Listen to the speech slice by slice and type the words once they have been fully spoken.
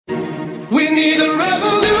need a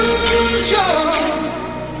revolution.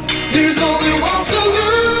 There's only one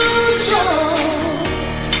solution.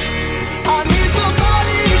 I need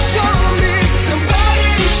somebody to show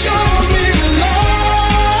me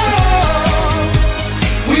love.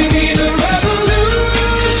 We need a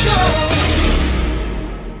revolution.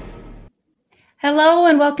 Hello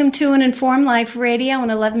and welcome to an Informed Life Radio on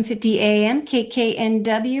 1150 AM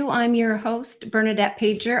KKNW. I'm your host, Bernadette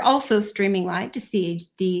Pager, also streaming live to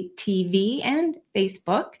CHD TV and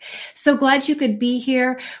Facebook. So glad you could be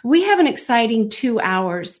here. We have an exciting 2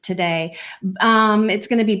 hours today. It's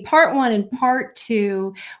going to be part one and part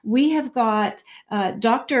two. We have got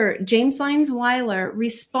Dr. James Lyons Weiler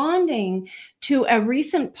responding to a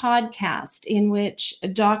recent podcast in which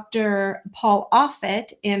Dr. Paul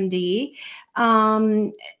Offit, MD,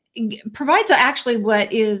 provides actually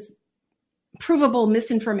what is provable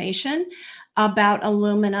misinformation about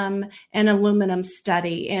aluminum and aluminum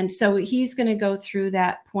study. And so he's going to go through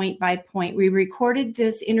that point by point. We recorded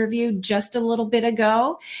this interview just a little bit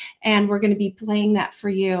ago, and we're going to be playing that for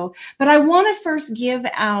you. But I want to first give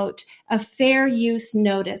out a fair use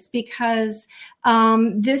notice because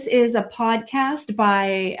this is a podcast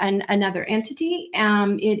by another entity.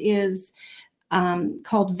 It is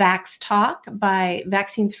called Vax Talk by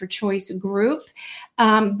Vaccines for Choice Group.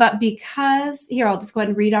 But because, here, I'll just go ahead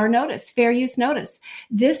and read our notice, fair use notice.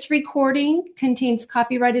 This recording contains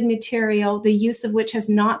copyrighted material, the use of which has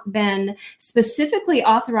not been specifically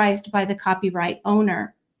authorized by the copyright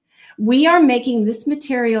owner. We are making this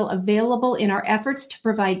material available in our efforts to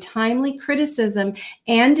provide timely criticism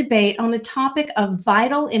and debate on a topic of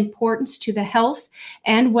vital importance to the health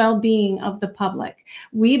and well-being of the public.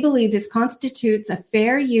 We believe this constitutes a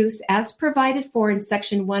fair use as provided for in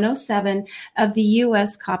Section 107 of the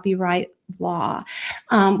U.S. copyright law.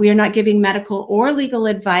 We are not giving medical or legal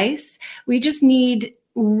advice. We just need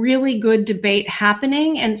really good debate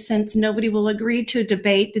happening. And since nobody will agree to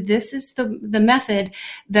debate, this is the method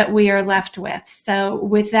that we are left with. So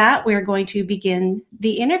with that, we're going to begin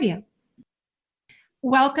the interview.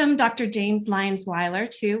 Welcome, Dr. James Lyons Weiler,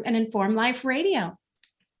 to an Informed Life Radio.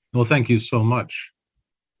 Well, thank you so much.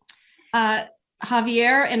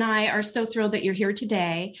 Javier and I are so thrilled that you're here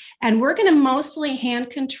today, and we're going to mostly hand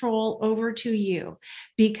control over to you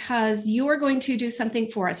because you are going to do something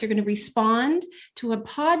for us. You're going to respond to a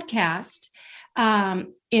podcast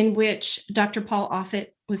in which Dr. Paul Offit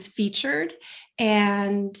was featured,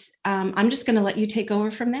 and I'm just going to let you take over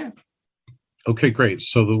from there. Okay, great.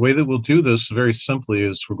 So the way that we'll do this very simply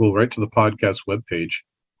is we'll go right to the podcast webpage,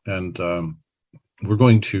 and we're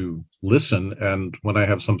going to listen, and when I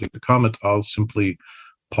have something to comment, I'll simply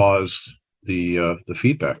pause the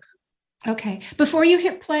feedback. Okay. Before you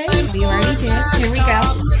hit play, we already did. Here we go. Yeah.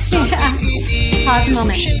 Pause a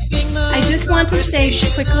moment. I just want to say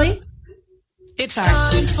quickly.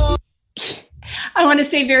 I want to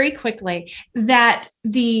say very quickly that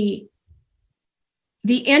the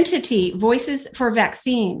entity Voices for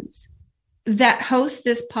Vaccines that host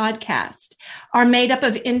this podcast are made up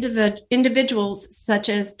of individuals such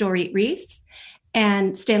as Dorit Reese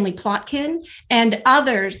and Stanley Plotkin and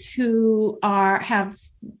others who have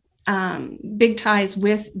big ties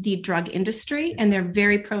with the drug industry, and they're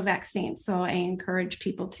very pro-vaccine. So I encourage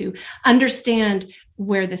people to understand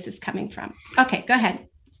where this is coming from. Okay, go ahead.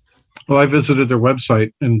 Well, I visited their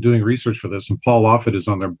website and doing research for this, and Paul Offit is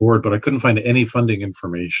on their board, but I couldn't find any funding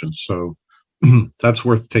information. So that's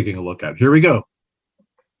worth taking a look at. Here we go.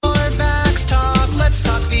 Vax Talk, let's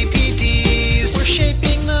talk VPDs. We're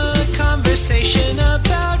shaping the conversation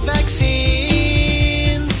about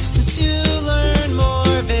vaccines. To learn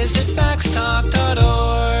more, visit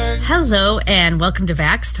vaxtalk.org. Hello and welcome to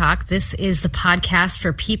Vax Talk. This is the podcast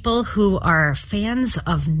for people who are fans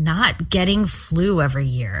of not getting flu every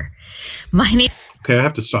year. My name. Okay, I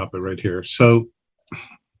have to stop it right here. So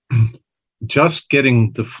just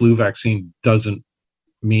getting the flu vaccine doesn't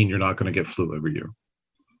mean you're not going to get flu every year,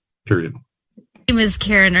 period. My name is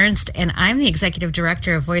Karen Ernst, and I'm the Executive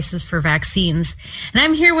Director of Voices for Vaccines. And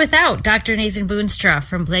I'm here without Dr. Nathan Boonstra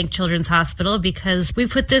from Blank Children's Hospital because we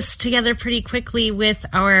put this together pretty quickly with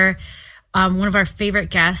our one of our favorite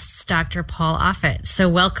guests, Dr. Paul Offit. So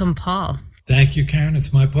welcome, Paul. Thank you, Karen.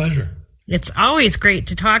 It's my pleasure. It's always great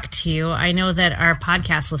to talk to you. I know that our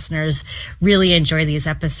podcast listeners really enjoy these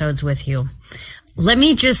episodes with you. Let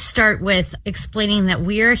me just start with explaining that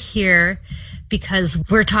we are here because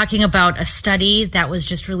we're talking about a study that was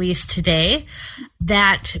just released today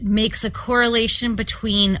that makes a correlation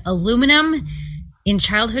between aluminum in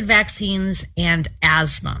childhood vaccines and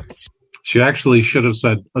asthma. She actually should have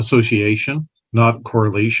said association, not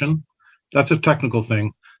correlation. That's a technical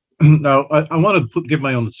thing. Now, I want to give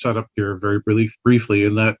my own setup here very briefly,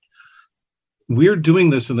 in that we're doing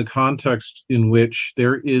this in the context in which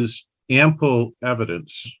there is ample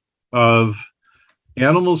evidence of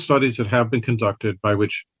animal studies that have been conducted by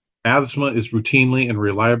which asthma is routinely and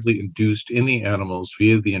reliably induced in the animals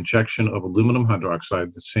via the injection of aluminum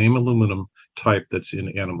hydroxide, the same aluminum type that's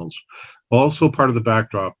in animals. Also, part of the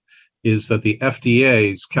backdrop is that the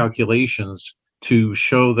FDA's calculations to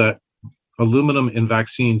show that aluminum in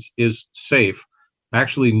vaccines is safe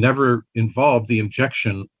actually never involved the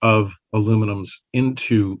injection of aluminums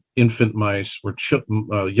into infant mice or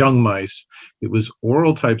young mice. It was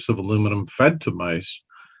oral types of aluminum fed to mice,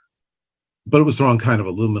 but it was the wrong kind of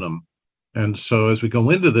aluminum. And so as we go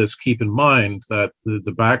into this, keep in mind that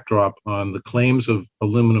the backdrop on the claims of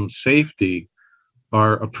aluminum safety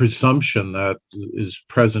are a presumption that is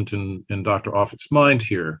present in Dr. Offit's mind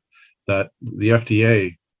here, that the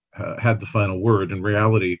FDA had the final word. In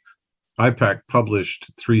reality, IPAC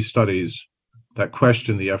published 3 studies that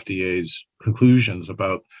question the FDA's conclusions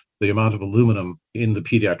about the amount of aluminum in the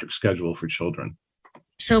pediatric schedule for children.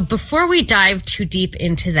 So before we dive too deep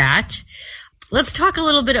into that, let's talk a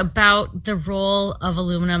little bit about the role of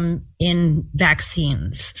aluminum in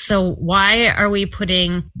vaccines. So why are we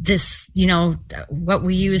putting this, what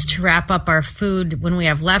we use to wrap up our food when we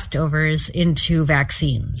have leftovers into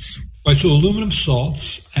vaccines? Right, so aluminum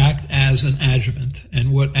salts act as an adjuvant,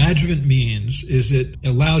 and what adjuvant means is it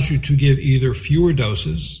allows you to give either fewer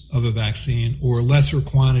doses of a vaccine or lesser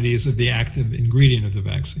quantities of the active ingredient of the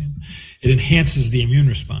vaccine. It enhances the immune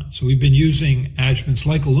response. So we've been using adjuvants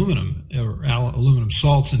like aluminum or aluminum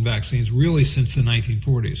salts in vaccines really since the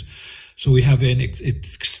 1940s. So we have an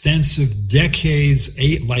extensive decades,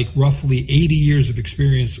 roughly 80 years of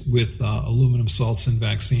experience with aluminum salts in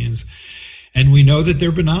vaccines. And we know that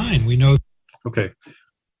they're benign. We know. Okay.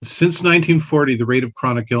 Since 1940, the rate of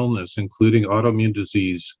chronic illness, including autoimmune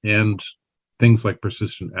disease and things like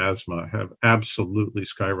persistent asthma, have absolutely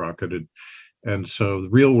skyrocketed. And so the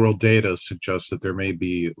real world data suggests that there may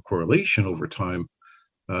be a correlation over time.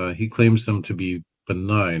 He claims them to be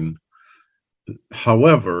benign.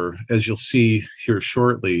 However, as you'll see here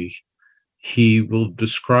shortly, he will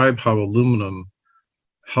describe how aluminum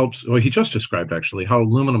he just described actually how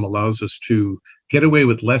aluminum allows us to get away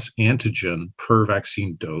with less antigen per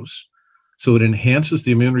vaccine dose. So it enhances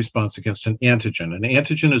the immune response against an antigen. An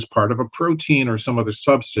antigen is part of a protein or some other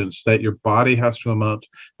substance that your body has to mount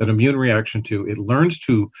an immune reaction to. It learns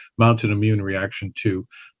to mount an immune reaction to.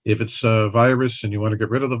 If it's a virus and you want to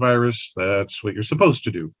get rid of the virus, that's what you're supposed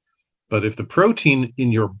to do. But if the protein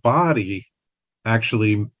in your body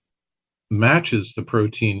actually matches the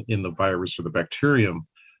protein in the virus or the bacterium,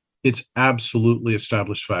 it's absolutely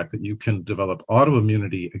established fact that you can develop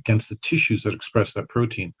autoimmunity against the tissues that express that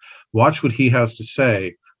protein. Watch what he has to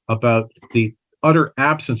say about the utter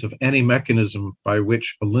absence of any mechanism by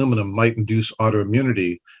which aluminum might induce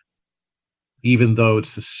autoimmunity, even though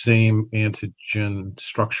it's the same antigen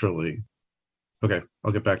structurally. Okay,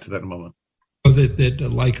 I'll get back to that in a moment.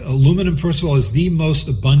 That like aluminum, first of all, is the most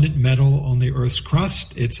abundant metal on the Earth's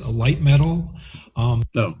crust. It's a light metal.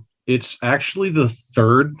 No, it's actually the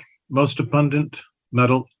third most abundant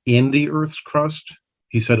metal in the Earth's crust.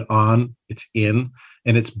 He said it's in,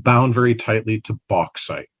 and it's bound very tightly to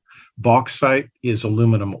bauxite. Bauxite is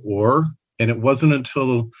aluminum ore, and it wasn't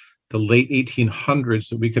until the late 1800s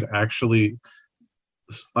that we could actually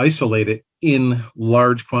isolate it in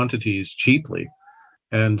large quantities cheaply.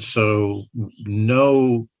 And so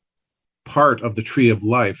no part of the tree of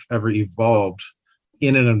life ever evolved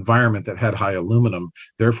in an environment that had high aluminum.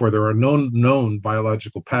 Therefore, there are no known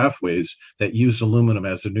biological pathways that use aluminum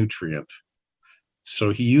as a nutrient.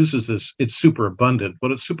 So he uses this, it's super abundant,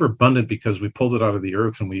 but it's super abundant because we pulled it out of the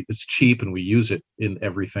earth and it's cheap and we use it in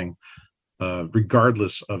everything,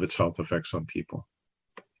 regardless of its health effects on people.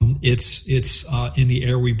 It's in the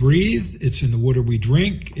air we breathe. It's in the water we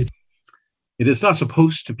drink. It is not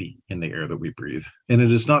supposed to be in the air that we breathe, and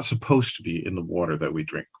it is not supposed to be in the water that we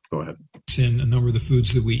drink. Go ahead. It's in a number of the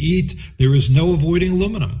foods that we eat. There is no avoiding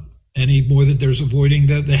aluminum any more than there's avoiding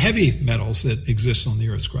the heavy metals that exist on the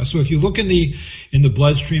Earth's crust. So if you look in the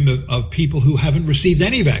bloodstream of people who haven't received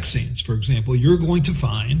any vaccines, for example, you're going to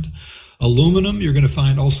find aluminum. You're going to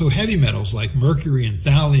find also heavy metals like mercury and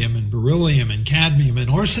thallium and beryllium and cadmium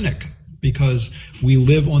and arsenic, because we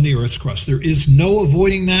live on the Earth's crust. There is no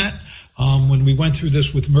avoiding that. When we went through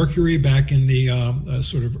this with mercury back in the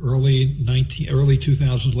sort of early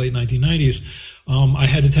 2000s, late 1990s, I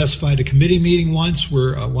had to testify at a committee meeting once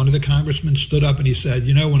where one of the congressmen stood up and he said,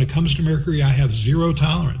 when it comes to mercury, I have zero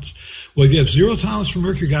tolerance. Well, if you have zero tolerance for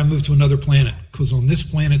mercury, you got to move to another planet, because on this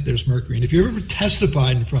planet there's mercury. And if you've ever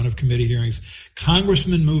testified in front of committee hearings,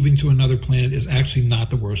 congressmen moving to another planet is actually not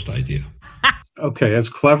the worst idea. Okay, as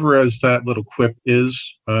clever as that little quip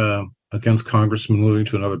is against congressmen moving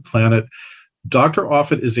to another planet, Dr.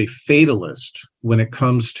 Offit is a fatalist when it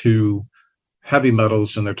comes to heavy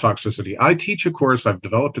metals and their toxicity. I teach a course, I've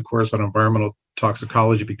developed a course on environmental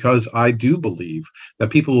toxicology because I do believe that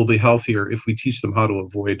people will be healthier if we teach them how to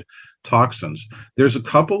avoid toxins. There's a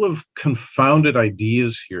couple of confounded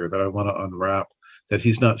ideas here that I want to unwrap that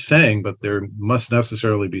he's not saying, but there must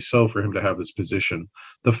necessarily be so for him to have this position.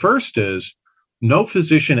 The first is, no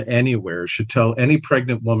physician anywhere should tell any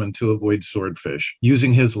pregnant woman to avoid swordfish,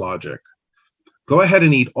 using his logic. Go ahead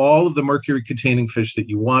and eat all of the mercury-containing fish that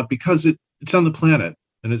you want because it's on the planet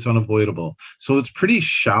and it's unavoidable. So it's pretty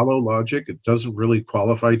shallow logic. It doesn't really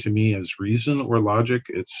qualify to me as reason or logic.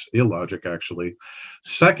 It's illogic, actually.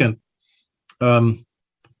 Second,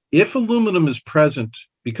 if aluminum is present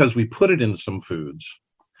because we put it in some foods,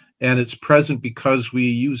 and it's present because we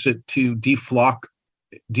use it to deflocate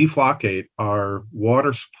our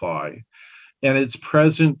water supply, and it's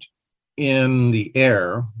present in the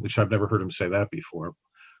air, which I've never heard him say that before,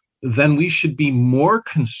 then we should be more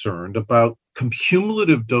concerned about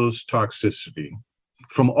cumulative dose toxicity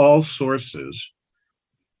from all sources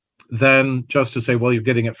than just to say, well, you're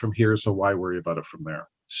getting it from here, so why worry about it from there?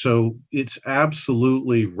 So it's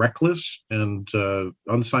absolutely reckless and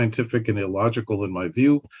unscientific and illogical, in my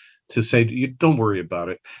view, to say, you don't worry about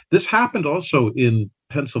it. This happened also in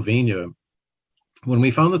Pennsylvania when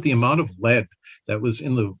we found that the amount of lead that was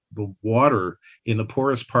in the water in the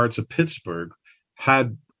poorest parts of Pittsburgh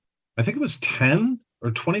had, I think it was 10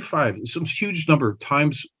 or 25, some huge number of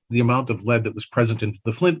times the amount of lead that was present in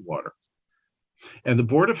the Flint water. And the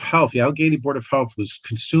Board of Health, the Allegheny Board of Health, was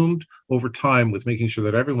consumed over time with making sure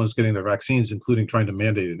that everyone's getting their vaccines, including trying to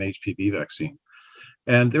mandate an HPV vaccine.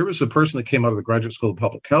 And there was a person that came out of the Graduate School of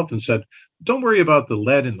Public Health and said, don't worry about the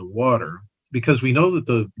lead in the water, because we know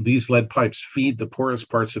that these lead pipes feed the poorest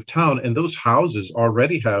parts of town, and those houses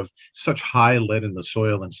already have such high lead in the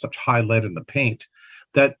soil and such high lead in the paint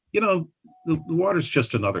that, the water's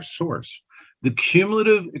just another source. The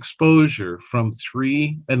cumulative exposure from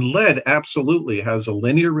and lead absolutely has a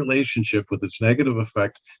linear relationship with its negative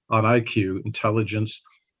effect on IQ, intelligence,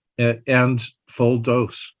 and full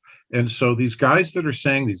dose. And so these guys that are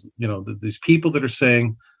saying, these people that are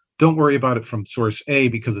saying, don't worry about it from source A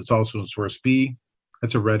because it's also in source B,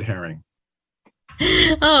 that's a red herring.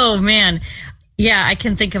 Oh, man. Yeah, I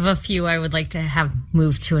can think of a few I would like to have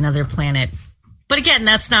moved to another planet. But again,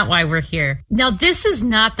 that's not why we're here. Now, this is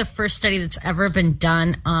not the first study that's ever been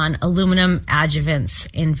done on aluminum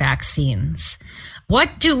adjuvants in vaccines.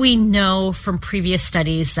 What do we know from previous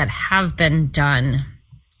studies that have been done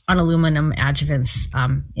on aluminum adjuvants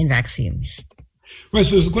in vaccines? Right.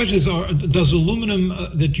 So the question is, does aluminum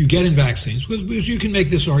that you get in vaccines, because you can make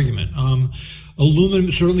this argument, aluminum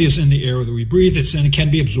certainly is in the air that we breathe. It can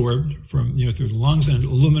be absorbed from through the lungs, and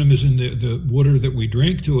aluminum is in the water that we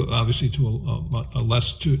drink to a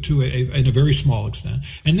very small extent.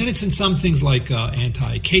 And then it's in some things like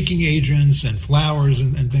anti-caking agents and flours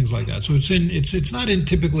and things like that. So it's not in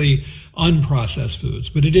typically unprocessed foods,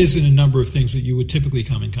 but it is in a number of things that you would typically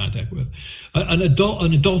come in contact with. An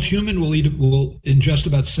adult human will ingest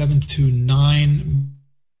about 7 to 9.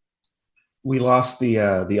 We lost the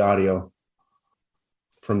audio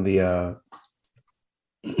from the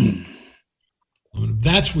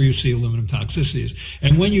That's where you see aluminum toxicities.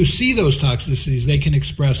 And when you see those toxicities, they can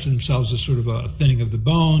express themselves as sort of a thinning of the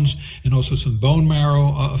bones and also some bone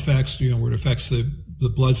marrow effects, where it affects the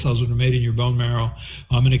blood cells that are made in your bone marrow,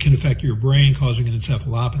 and it can affect your brain, causing an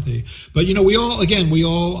encephalopathy. But, we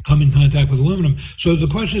all come in contact with aluminum. So the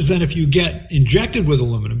question is then, if you get injected with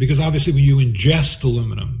aluminum, because obviously when you ingest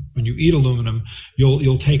aluminum, when you eat aluminum,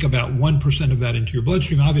 you'll take about 1% of that into your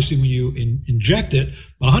bloodstream. Obviously, when you inject it,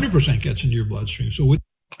 100% gets into your bloodstream.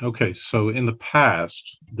 Okay, so in the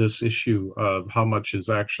past, this issue of how much is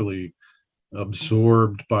actually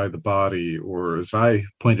absorbed by the body, or as I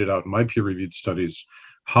pointed out in my peer-reviewed studies,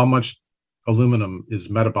 how much aluminum is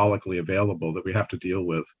metabolically available that we have to deal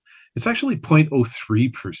with, it's actually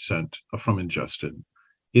 0.03% from ingested.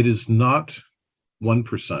 It is not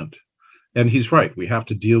 1%. And he's right, we have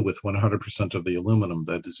to deal with 100% of the aluminum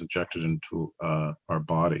that is injected into our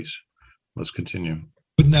bodies. Let's continue.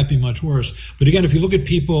 Wouldn't that be much worse? But again, if you look at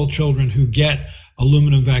children who get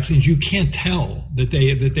aluminum vaccines, you can't tell that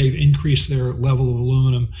they've increased their level of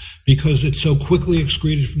aluminum because it's so quickly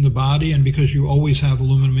excreted from the body, and because you always have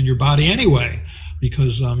aluminum in your body anyway,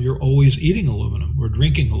 because you're always eating aluminum or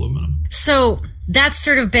drinking aluminum. So that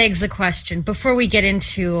sort of begs the question, before we get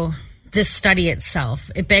into this study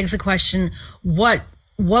itself, it begs the question, what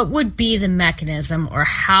would be the mechanism, or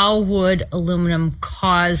how would aluminum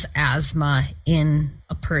cause asthma in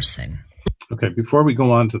a person? Okay, before we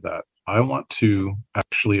go on to that, I want to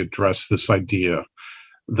actually address this idea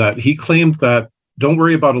that he claimed that don't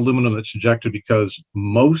worry about aluminum that's injected because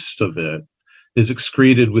most of it is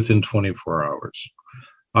excreted within 24 hours.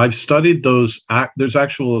 I've studied those. There's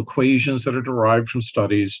actual equations that are derived from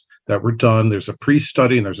studies that were done. There's a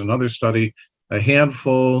pre-study and there's another study. A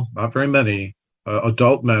handful, not very many,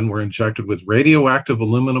 adult men were injected with radioactive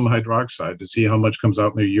aluminum hydroxide to see how much comes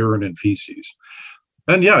out in their urine and feces.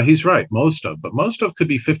 And yeah, he's right, most of could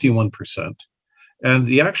be 51%. And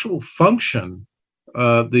the actual function,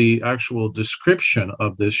 the actual description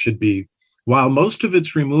of this should be, while most of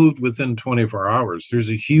it's removed within 24 hours, there's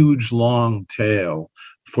a huge long tail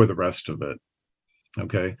for the rest of it.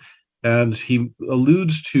 Okay. And he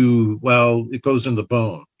alludes to, well, it goes in the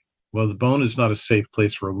bone. Well, the bone is not a safe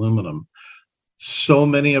place for aluminum. So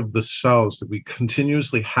many of the cells that we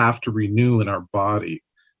continuously have to renew in our body,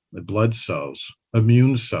 the blood cells,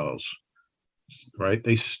 immune cells, right?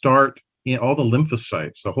 They start in all the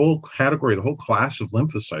lymphocytes, the whole category, the whole class of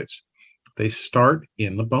lymphocytes, they start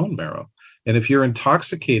in the bone marrow. And if you're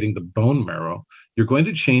intoxicating the bone marrow, you're going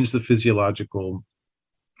to change the physiological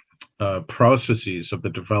processes of the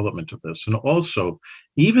development of this. And also,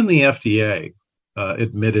 even the FDA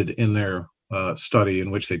admitted in their study,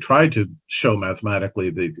 in which they tried to show mathematically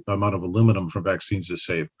the amount of aluminum from vaccines is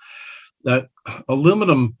safe, that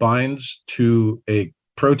aluminum binds to a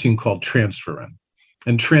protein called transferrin.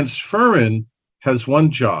 And transferrin has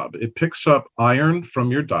one job. It picks up iron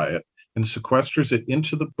from your diet and sequesters it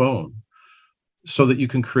into the bone so that you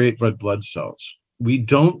can create red blood cells. We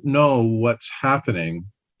don't know what's happening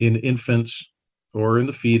in infants or in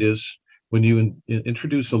the fetus when you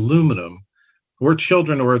introduce aluminum, or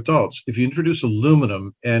children or adults. If you introduce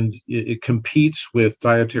aluminum and it competes with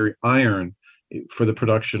dietary iron for the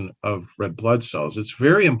production of red blood cells, it's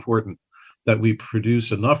very important that we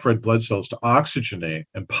produce enough red blood cells to oxygenate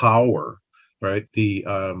and power, right, the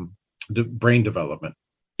brain development,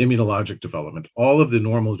 immunologic development, all of the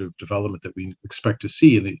normal development that we expect to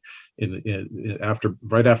see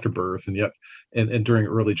right after birth, and during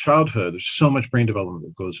early childhood. There's so much brain development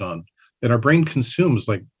that goes on, and our brain consumes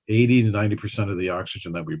like 80 to 90% of the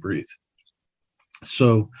oxygen that we breathe.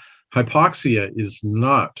 So hypoxia is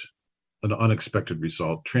not an unexpected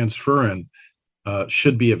result. Transferrin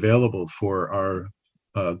should be available for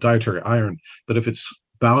our dietary iron, but if it's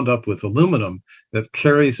bound up with aluminum that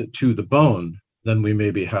carries it to the bone, then we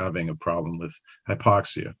may be having a problem with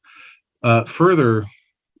hypoxia. Further,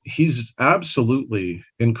 he's absolutely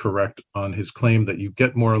incorrect on his claim that you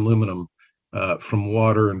get more aluminum from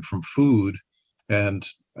water and from food and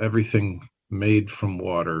everything made from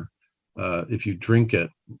water. If you drink it,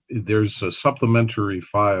 there's a supplementary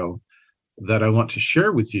file that I want to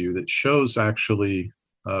share with you that shows actually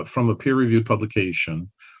from a peer-reviewed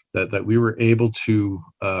publication that we were able to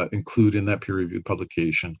include in that peer-reviewed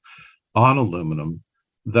publication on aluminum,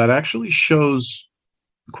 that actually shows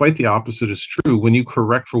quite the opposite is true when you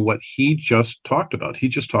correct for what he just talked about. He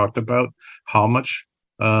just talked about how much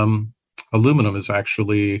aluminum is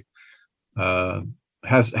actually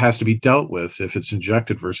has to be dealt with if it's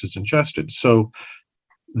injected versus ingested. So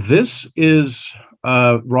this is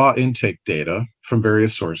raw intake data from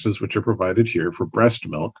various sources, which are provided here for breast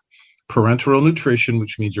milk, parenteral nutrition,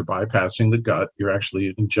 which means you're bypassing the gut. You're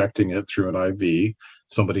actually injecting it through an IV.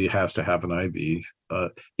 Somebody has to have an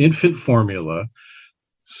IV. Infant formula,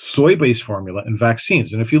 soy-based formula, and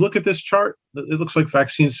vaccines. And if you look at this chart, it looks like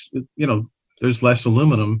vaccines, there's less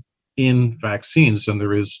aluminum in vaccines than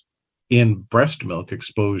there is in breast milk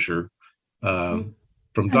exposure from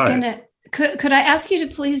diet. Could I ask you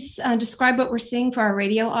to please describe what we're seeing for our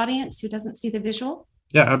radio audience who doesn't see the visual?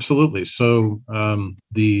 Yeah, absolutely. So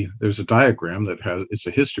there's a diagram it's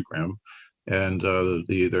a histogram, and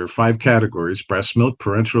there are 5 categories: breast milk,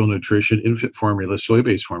 parenteral nutrition, infant formula,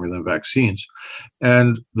 soy-based formula, and vaccines.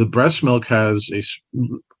 And the breast milk has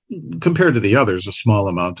compared to the others, a small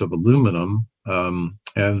amount of aluminum,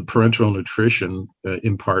 and parenteral nutrition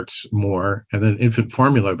imparts more, and then infant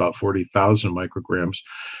formula about 40,000 micrograms.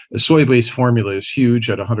 A soy-based formula is huge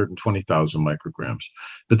at 120,000 micrograms,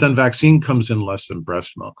 but then vaccine comes in less than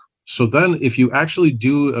breast milk. So then if you actually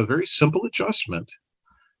do a very simple adjustment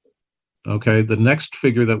Okay, the next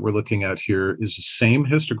figure that we're looking at here is the same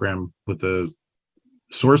histogram with the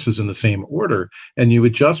sources in the same order, and you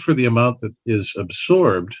adjust for the amount that is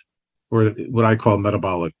absorbed, or what I call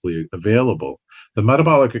metabolically available. The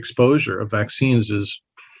metabolic exposure of vaccines is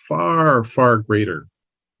far, far greater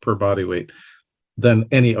per body weight than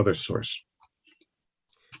any other source.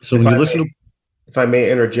 So when you listen to... If I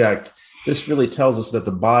may interject, this really tells us that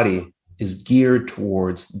the body is geared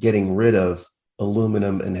towards getting rid of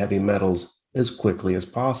aluminum and heavy metals as quickly as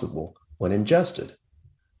possible when ingested.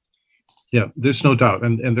 Yeah, there's no doubt,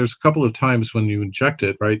 and there's a couple of times when you inject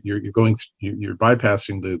it, right? You're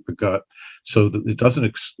bypassing the gut, so that it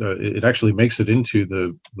doesn't. It actually makes it into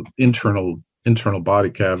the internal body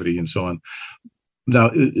cavity and so on. Now,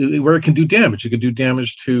 where it can do damage, it can do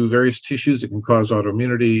damage to various tissues. It can cause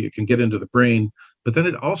autoimmunity. It can get into the brain, but then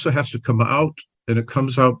it also has to come out, and it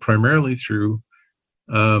comes out primarily through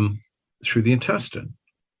the intestine,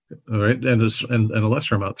 all right, and a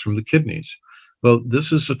lesser amount from the kidneys. Well,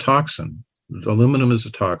 this is a toxin. Aluminum is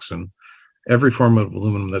a toxin. Every form of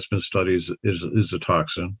aluminum that's been studied is a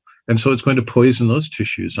toxin. And so it's going to poison those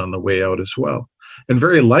tissues on the way out as well. And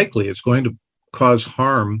very likely it's going to cause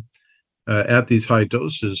harm at these high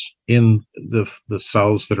doses in the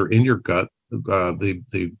cells that are in your gut, the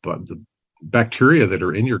bacteria that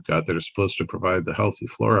are in your gut that are supposed to provide the healthy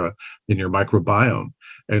flora in your microbiome.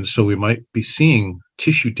 And so we might be seeing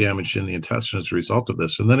tissue damage in the intestine as a result of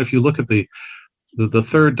this. And then if you look at the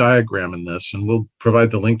third diagram in this, and we'll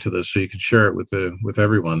provide the link to this so you can share it with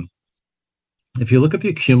everyone. If you look at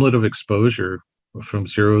the cumulative exposure from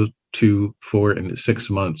 0 to 4 and 6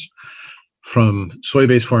 months from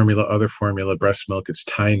soy-based formula, other formula, breast milk, it's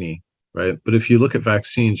tiny, right? But if you look at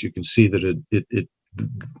vaccines, you can see that it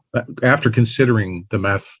after considering the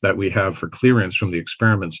mass that we have for clearance from the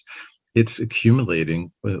experiments, it's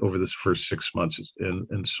accumulating over this first 6 months,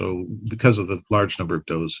 and so because of the large number of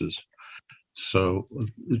doses. So,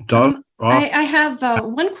 I have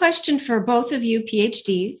one question for both of you,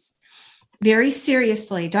 PhDs. Very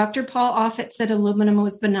seriously, Dr. Paul Offit said aluminum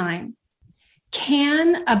was benign.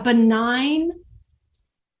 Can a benign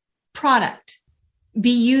product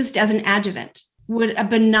be used as an adjuvant? Would a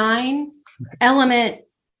benign element,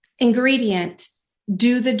 ingredient,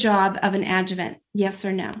 do the job of an adjuvant? Yes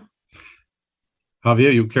or no?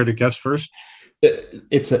 Javier, you care to guess first?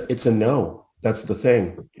 It's a no. That's the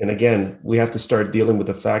thing. And again, we have to start dealing with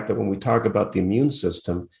the fact that when we talk about the immune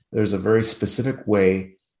system, there's a very specific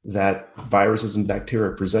way that viruses and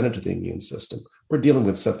bacteria are presented to the immune system. We're dealing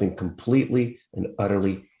with something completely and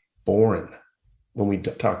utterly foreign when we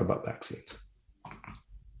talk about vaccines.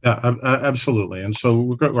 Yeah, absolutely. And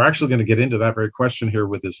so we're actually going to get into that very question here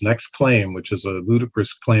with this next claim, which is a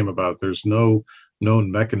ludicrous claim about there's no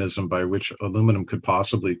known mechanism by which aluminum could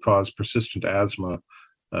possibly cause persistent asthma.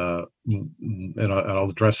 And I'll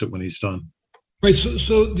address it when he's done. Right.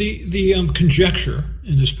 So the conjecture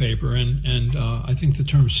in this paper, and I think the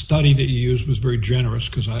term study that you used was very generous,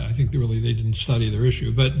 because I think really they didn't study their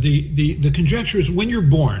issue. But the conjecture is when you're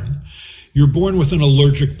born with an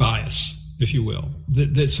allergic bias, if you will.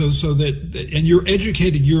 And you're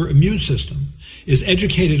educated, your immune system is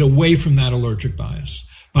educated away from that allergic bias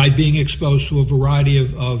by being exposed to a variety of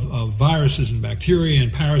viruses and bacteria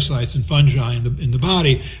and parasites and fungi in the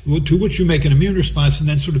body, to which you make an immune response, and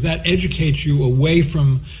then sort of that educates you away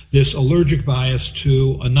from this allergic bias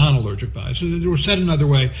to a non-allergic bias. So, or said another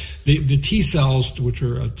way, the T cells, which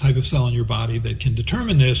are a type of cell in your body that can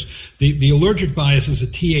determine this, the allergic bias is a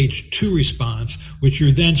Th2 response, which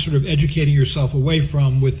you're then sort of educating yourself away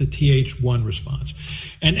from with the Th1 response.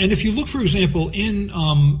 And if you look, for example, in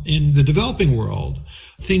the developing world,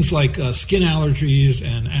 things like skin allergies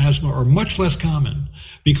and asthma are much less common,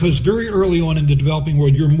 because very early on in the developing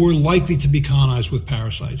world, you're more likely to be colonized with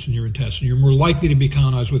parasites in your intestine. You're more likely to be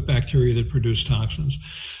colonized with bacteria that produce toxins.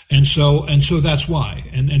 And so that's why.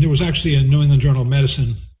 And there was actually a New England Journal of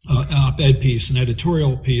Medicine op-ed piece, an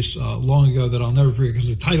editorial piece long ago that I'll never forget,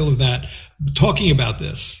 because the title of that, talking about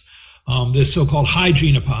this so-called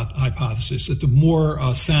hygiene hypothesis, that the more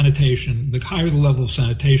sanitation, the higher the level of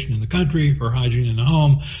sanitation in the country or hygiene in the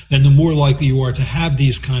home, then the more likely you are to have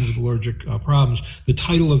these kinds of allergic problems. The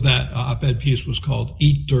title of that op-ed piece was called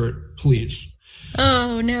 "Eat Dirt, Please."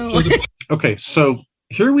 Oh, no. Okay, so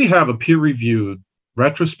here we have a peer-reviewed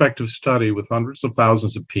retrospective study with hundreds of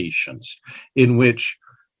thousands of patients in which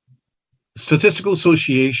statistical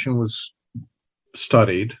association was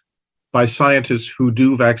studied by scientists who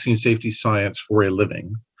do vaccine safety science for a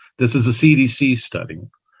living. This is a CDC study.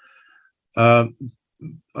 I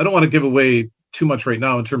don't want to give away too much right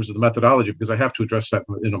now in terms of the methodology, because I have to address that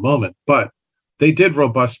in a moment, but they did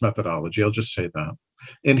robust methodology. I'll just say that.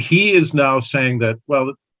 And he is now saying that,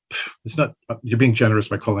 well, it's not, you're being generous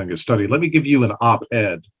by calling it a study. Let me give you an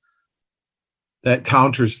op-ed that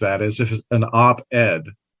counters that, as if it's an op-ed,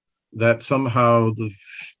 that somehow the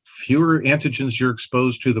fewer antigens you're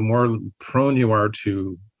exposed to, the more prone you are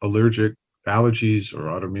to allergies or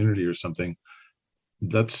autoimmunity or something.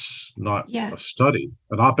 That's not a study.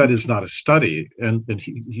 An op-ed is not a study. And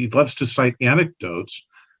he loves to cite anecdotes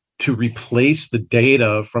to replace the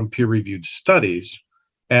data from peer-reviewed studies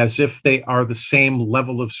as if they are the same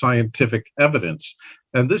level of scientific evidence.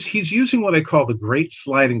 And this, he's using what I call the great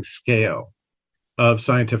sliding scale of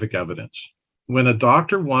scientific evidence. When a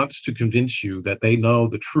doctor wants to convince you that they know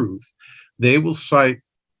the truth, they will cite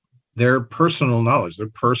their personal knowledge, their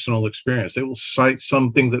personal experience. They will cite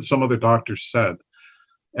something that some other doctor said,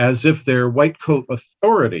 as if their white coat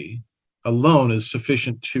authority alone is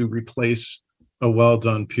sufficient to replace a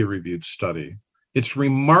well-done peer-reviewed study. It's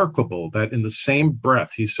remarkable that in the same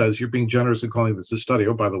breath, he says, you're being generous in calling this a study.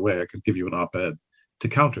 Oh, by the way, I could give you an op-ed to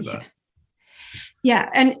counter that. Yeah,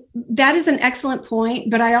 and that is an excellent point.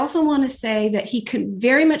 But I also want to say that he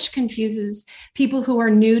very much confuses people who are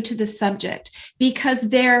new to the subject, because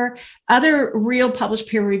their other real published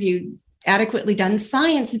peer-reviewed, adequately done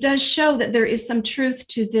science does show that there is some truth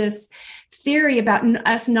to this theory about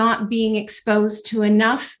us not being exposed to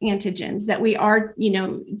enough antigens, that we are,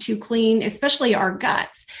 too clean, especially our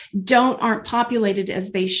guts aren't populated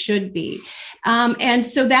as they should be. And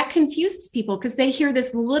so that confuses people, because they hear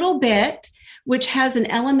this little bit, which has an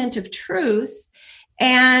element of truth,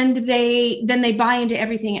 and then they buy into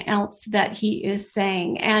everything else that he is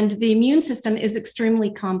saying. And the immune system is extremely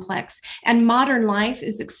complex, and modern life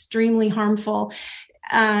is extremely harmful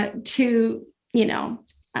to,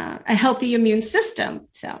 a healthy immune system.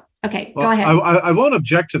 So, okay, go ahead. I won't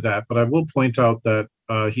object to that, but I will point out that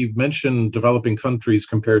he mentioned developing countries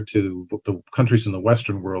compared to the countries in the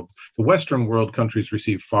Western world. The Western world countries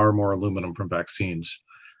receive far more aluminum from vaccines,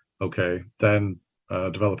 than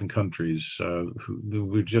developing countries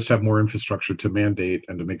who just have more infrastructure to mandate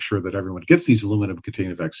and to make sure that everyone gets these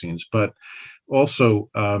aluminum-containing vaccines. But also,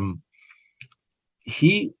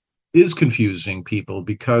 he is confusing people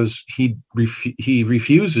because he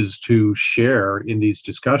refuses to share in these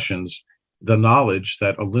discussions the knowledge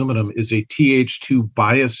that aluminum is a Th2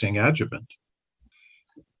 biasing adjuvant.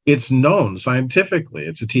 It's known scientifically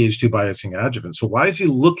it's a Th2 biasing adjuvant. So why is he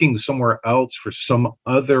looking somewhere else for some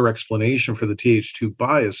other explanation for the Th2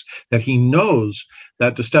 bias that he knows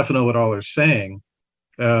that DeStefano et al. Are saying,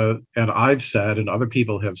 and I've said, and other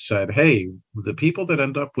people have said, hey, the people that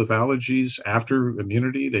end up with allergies after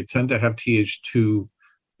immunity, they tend to have Th2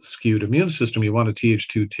 skewed immune system. You want a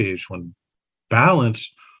Th2, Th1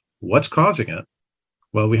 balance. What's causing it?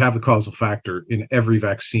 Well, we have the causal factor in every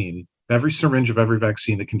vaccine. Every syringe of every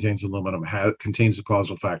vaccine that contains aluminum contains a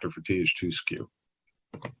causal factor for Th2 skew.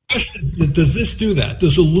 Does this do that?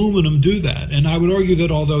 Does aluminum do that? And I would argue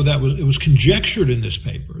that although it was conjectured in this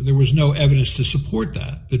paper, there was no evidence to support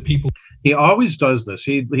that people. He always does this.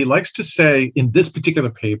 He likes to say in this particular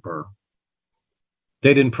paper,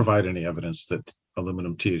 they didn't provide any evidence that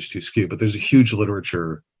aluminum Th2 skew, but there's a huge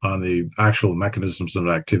literature on the actual mechanisms of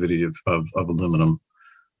activity of aluminum.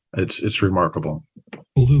 It's remarkable.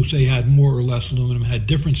 People who say had more or less aluminum had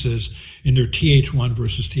differences in their Th1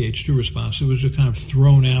 versus Th2 response. It was just kind of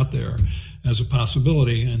thrown out there as a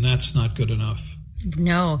possibility, and that's not good enough.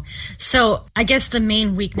 No. So I guess the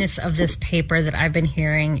main weakness of this paper that I've been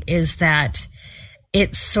hearing is that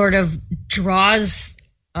it sort of draws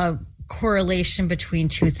a correlation between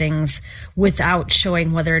two things without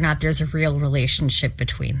showing whether or not there's a real relationship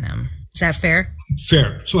between them. Is that fair?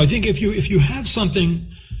 Fair. So I think if you have something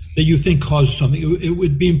that you think causes something, it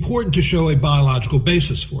would be important to show a biological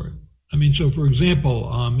basis for it. I mean, so for example,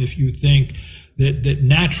 if you think that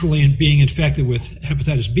naturally being infected with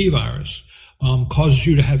hepatitis B virus causes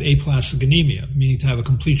you to have aplastic anemia, meaning to have a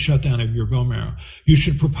complete shutdown of your bone marrow, you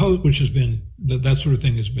should propose, which has been, that sort of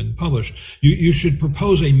thing has been published, you should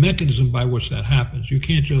propose a mechanism by which that happens. You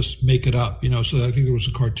can't just make it up, So I think there was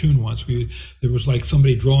a cartoon once. There was like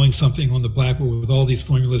somebody drawing something on the blackboard with all these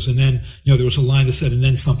formulas, and then, there was a line that said, and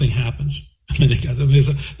then something happens.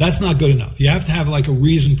 That's not good enough. You have to have like a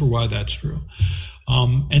reason for why that's true.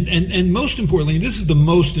 And most importantly, this is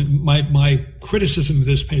my criticism of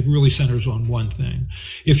this paper really centers on one thing.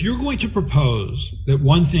 If you're going to propose that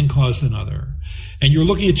one thing caused another, and you're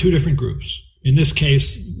looking at two different groups, in this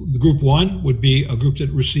case, the group one would be a group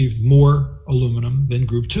that received more aluminum than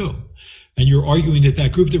group two. And you're arguing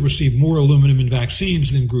that group that received more aluminum in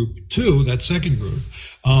vaccines than group two, that second group,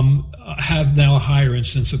 have now a higher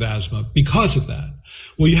incidence of asthma because of that.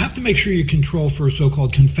 Well, you have to make sure you control for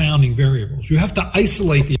so-called confounding variables. You have to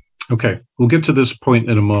isolate the... Okay, we'll get to this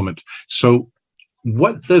point in a moment. So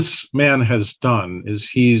what this man has done is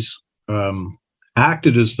he's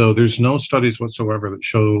acted as though there's no studies whatsoever that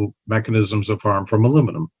show mechanisms of harm from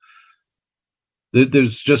aluminum.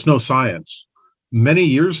 There's just no science. Many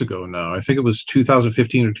years ago now, I think it was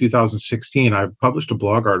 2015 or 2016, I published a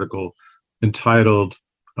blog article entitled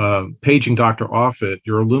Paging Dr. Offit,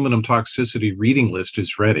 Your Aluminum Toxicity Reading List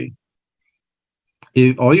is Ready.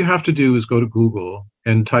 All you have to do is go to Google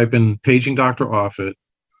and type in Paging Dr. Offit,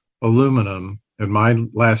 aluminum, and my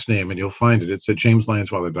last name, and you'll find it. It's at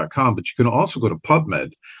jameslyonsweiler.com, but you can also go to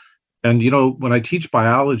PubMed. And, you know, when I teach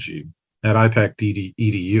biology at IPAC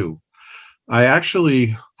EDU, I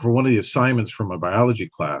actually, for one of the assignments from my biology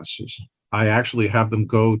classes, I actually have them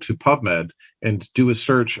go to PubMed and do a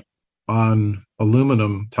search on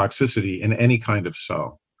aluminum toxicity in any kind of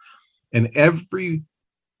cell. And every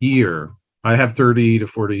year, I have 30 to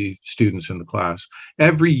 40 students in the class.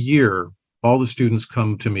 Every year, all the students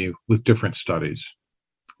come to me with different studies.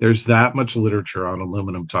 There's that much literature on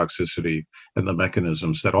aluminum toxicity and the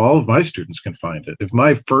mechanisms that all of my students can find it. If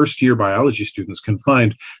my first year biology students can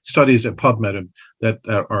find studies at PubMed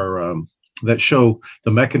that show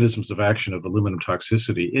the mechanisms of action of aluminum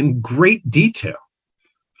toxicity in great detail.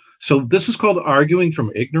 So this is called arguing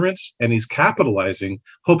from ignorance, and he's capitalizing,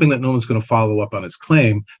 hoping that no one's going to follow up on his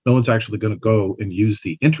claim. No one's actually going to go and use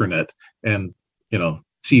the internet and, you know,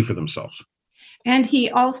 see for themselves. And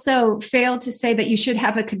he also failed to say that you should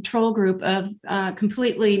have a control group of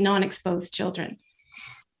completely non-exposed children.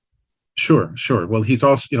 Sure. Well, he's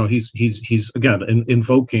also, you know, he's again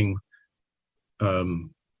invoking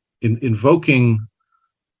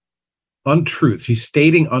untruths. He's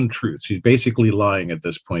stating untruths. He's basically lying at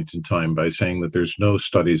this point in time by saying that there's no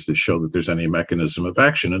studies that show that there's any mechanism of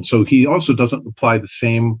action. And so he also doesn't apply the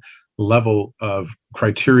same level of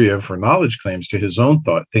criteria for knowledge claims to his own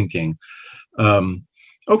thinking.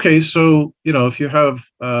 Okay, so, you know, if you have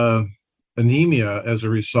anemia as a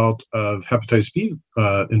result of hepatitis B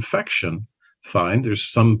infection, fine. There's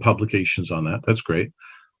some publications on that. That's great.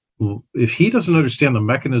 Well, if he doesn't understand the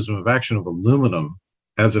mechanism of action of aluminum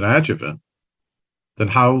as an adjuvant, then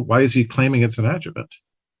why is he claiming it's an adjuvant?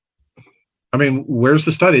 I mean, where's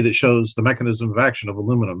the study that shows the mechanism of action of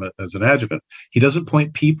aluminum as an adjuvant? He doesn't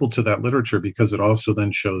point people to that literature because it also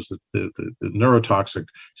then shows that the neurotoxic,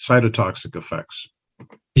 cytotoxic effects.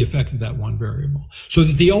 The effect of that one variable. So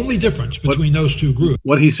that the only difference between those two groups.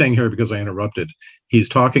 What he's saying here, because I interrupted, he's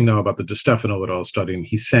talking now about the DiStefano et al. Study, and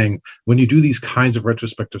he's saying when you do these kinds of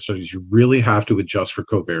retrospective studies, you really have to adjust for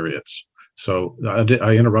covariates. So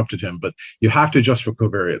I interrupted him, but you have to adjust for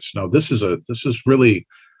covariates. Now, this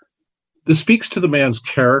speaks to the man's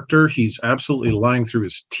character. He's absolutely lying through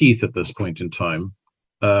his teeth at this point in time.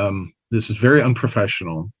 This is very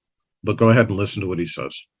unprofessional, but go ahead and listen to what he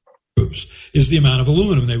says. Is the amount of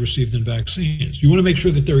aluminum they received in vaccines. You want to make sure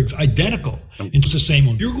that they're identical. It's the same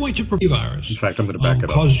one. You're going to prevent virus. In fact, I'm going to back it up.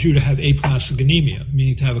 Causes you to have aplastic anemia,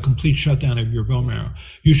 meaning to have a complete shutdown of your bone marrow.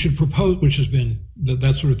 You should propose, which has been,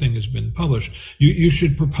 that sort of thing has been published. You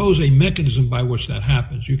should propose a mechanism by which that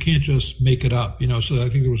happens. You can't just make it up. You know, so I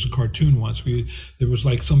think there was a cartoon once where there was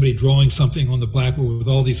like somebody drawing something on the blackboard with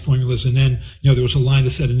all these formulas, and then, you know, there was a line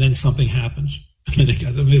that said, and then something happens.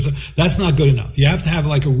 That's not good enough. You have to have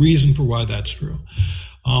like a reason for why that's true.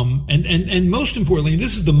 And most importantly,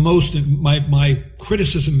 this is my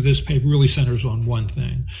criticism of this paper really centers on one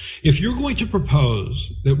thing. If you're going to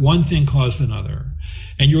propose that one thing caused another,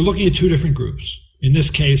 and you're looking at two different groups, in this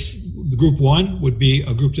case, the group one would be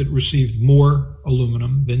a group that received more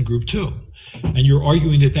aluminum than group two. And you're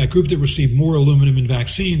arguing that group that received more aluminum in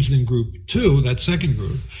vaccines than group two, that second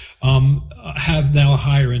group, have now a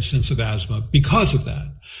higher incidence of asthma because of that.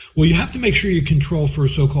 Well, you have to make sure you control for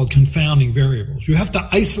so-called confounding variables. You have to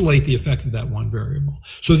isolate the effect of that one variable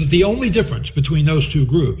so that the only difference between those two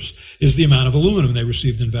groups is the amount of aluminum they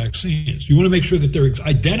received in vaccines. You want to make sure that they're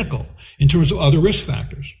identical in terms of other risk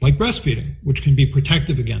factors, like breastfeeding, which can be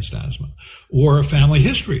protective against asthma, or a family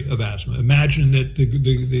history of asthma. Imagine that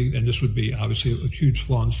and this would be obviously a huge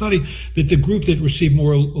flaw in the study, that the group that received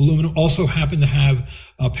more aluminum also happened to have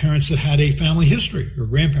parents that had a family history or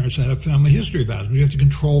grandparents that had a family history of asthma. You have to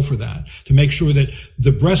control for that to make sure that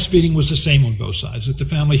the breastfeeding was the same on both sides, that the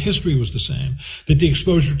family history was the same, that the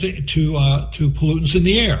exposure to pollutants in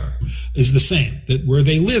the air is the same, that where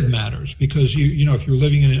they live matters, because you know if you're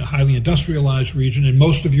living in a highly industrialized region, and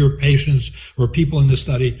most of your patients or people in this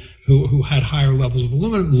study who had higher levels of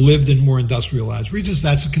aluminum lived in more industrialized regions,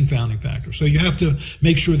 that's a confounding factor. So you have to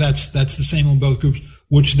make sure that's the same on both groups.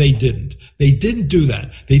 which they didn't. They didn't do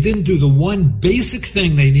that. They didn't do the one basic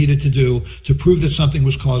thing they needed to do to prove that something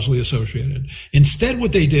was causally associated. Instead,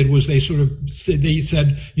 what they did was they said,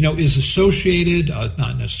 is associated,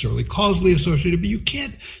 not necessarily causally associated, but you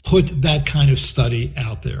can't put that kind of study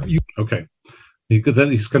out there. Okay.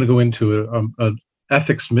 Then he's going to go into an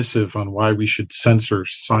ethics missive on why we should censor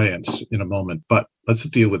science in a moment, but let's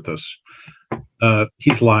deal with this.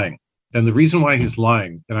 He's lying. And the reason why he's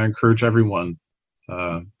lying, and I encourage everyone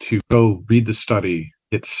to go read the study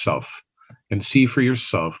itself and see for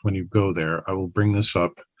yourself when you go there. I will bring this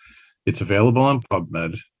up. It's available on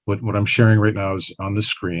PubMed. What I'm sharing right now is on the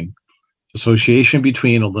screen. Association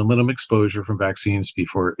between aluminum exposure from vaccines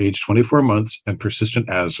before age 24 months and persistent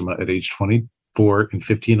asthma at age 24 and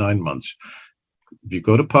 59 months. If you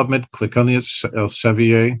go to PubMed, click on the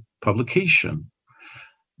Elsevier publication,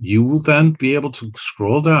 you will then be able to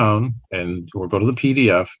scroll down or go to the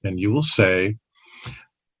PDF, and you will say,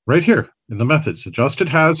 right here in the methods, adjusted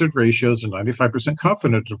hazard ratios and 95%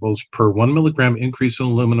 confidence intervals per 1 milligram increase in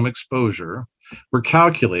aluminum exposure were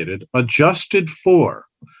calculated, adjusted for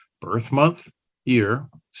birth month, year,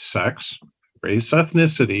 sex, race,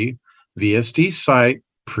 ethnicity, VSD site,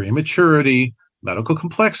 prematurity, medical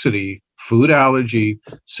complexity, food allergy,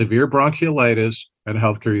 severe bronchiolitis, and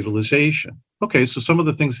healthcare utilization. Okay, so some of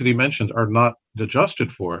the things that he mentioned are not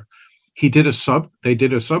adjusted for. They did a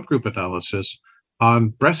subgroup analysis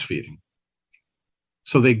on breastfeeding.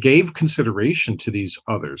 So they gave consideration to these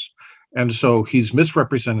others. And so he's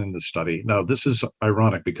misrepresenting the study. Now, this is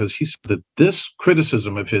ironic because he said that this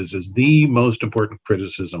criticism of his is the most important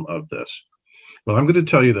criticism of this. Well, I'm going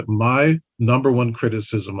to tell you that my number one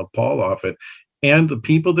criticism of Paul Offit and the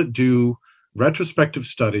people that do retrospective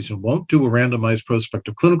studies and won't do a randomized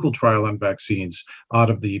prospective clinical trial on vaccines out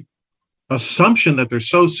of the assumption that they're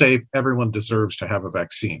so safe, everyone deserves to have a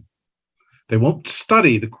vaccine. They won't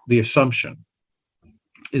study the assumption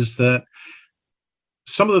is that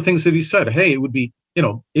some of the things that he said, hey, it would be,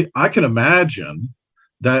 I can imagine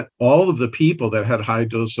that all of the people that had high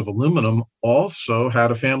dose of aluminum also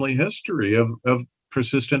had a family history of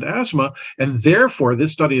persistent asthma, and therefore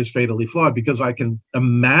this study is fatally flawed because I can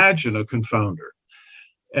imagine a confounder.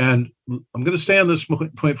 And I'm going to stay on this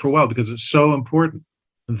point for a while because it's so important.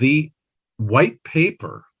 The white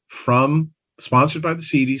paper sponsored by the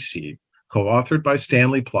CDC, co-authored by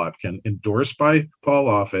Stanley Plotkin, endorsed by Paul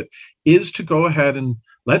Offit, is to go ahead and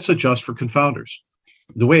let's adjust for confounders.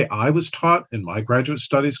 The way I was taught in my graduate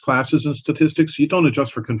studies classes in statistics, you don't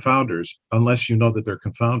adjust for confounders unless you know that they're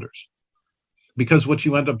confounders. Because what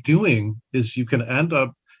you end up doing is you can end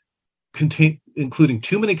up including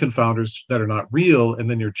too many confounders that are not real, and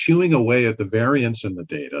then you're chewing away at the variance in the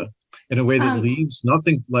data in a way that leaves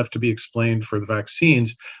nothing left to be explained for the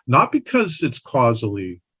vaccines, not because it's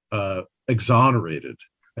causally exonerated,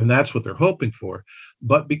 and that's what they're hoping for,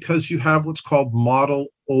 but because you have what's called model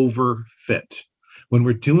overfit. When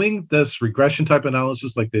we're doing this regression type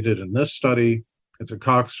analysis like they did in this study, it's a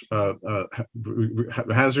Cox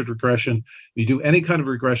hazard regression. You do any kind of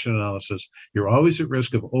regression analysis, you're always at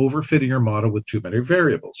risk of overfitting your model with too many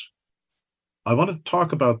variables. I want to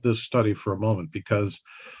talk about this study for a moment because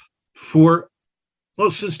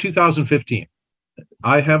since 2015,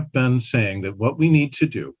 I have been saying that what we need to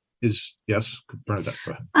do is, yes, Bernadette,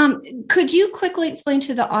 go ahead. Could you quickly explain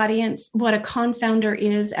to the audience what a confounder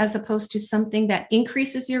is as opposed to something that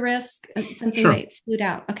increases your risk, something Sure. they exclude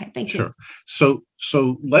out? Okay, thank you. Sure.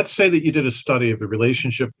 So let's say that you did a study of the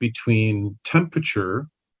relationship between temperature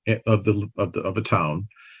of a town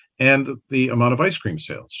and the amount of ice cream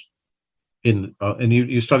sales. And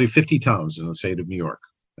you study 50 towns in the state of New York.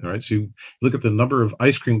 All right, so you look at the number of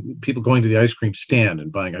people going to the ice cream stand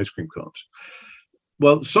and buying ice cream cones.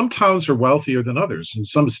 Well, some towns are wealthier than others, and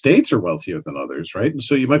some states are wealthier than others, right? And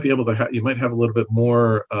so you might be able to you might have a little bit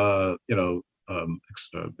more,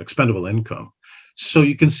 expendable income. So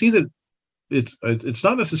you can see that it's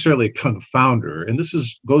not necessarily a confounder, and this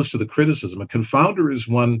goes to the criticism. A confounder is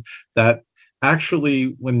one that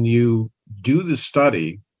actually, when you do the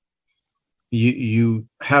study, you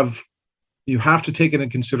have to take it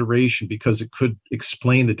into consideration because it could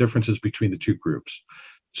explain the differences between the two groups.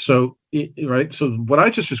 So what I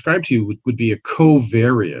just described to you would be a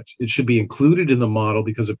covariate. It should be included in the model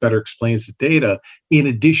because it better explains the data in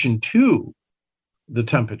addition to the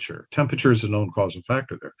temperature. Temperature is a known causal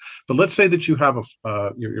factor there. But let's say that you have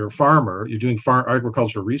you're a farmer, you're doing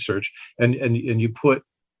agricultural research, and you put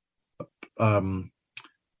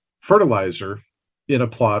fertilizer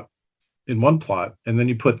in one plot, and then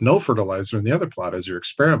you put no fertilizer in the other plot as your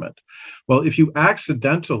experiment. Well, if you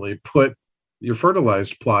accidentally put your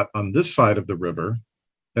fertilized plot on this side of the river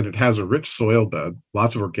and it has a rich soil bed,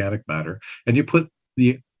 lots of organic matter, and you put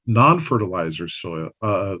the non-fertilizer soil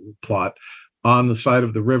plot on the side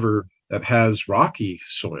of the river that has rocky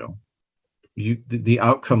soil, the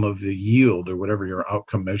outcome of the yield or whatever your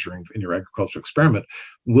outcome measuring in your agricultural experiment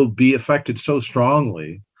will be affected so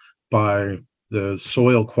strongly by the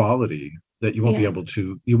soil quality that you won't be able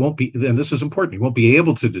to, and this is important, you won't be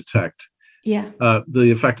able to detect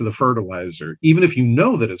the effect of the fertilizer. Even if you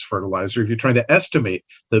know that it's fertilizer, if you're trying to estimate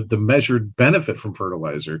the measured benefit from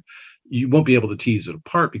fertilizer, you won't be able to tease it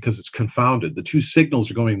apart because it's confounded. The two signals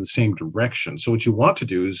are going in the same direction. So what you want to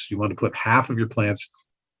do is you want to put half of your plants,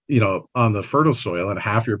 on the fertile soil and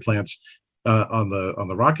half your plants on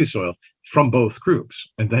the rocky soil from both groups,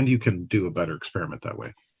 and then you can do a better experiment that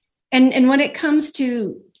way. And when it comes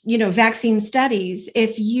to vaccine studies,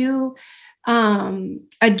 if you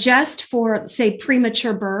adjust for, say,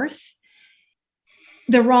 premature birth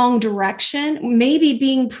the wrong direction, maybe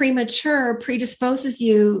being premature predisposes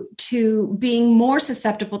you to being more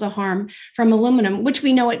susceptible to harm from aluminum, which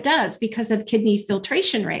we know it does because of kidney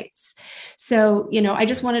filtration rates. So, I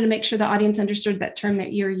just wanted to make sure the audience understood that term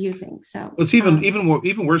that you're using. So it's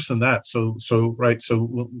even worse than that. So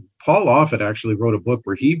Paul Offit actually wrote a book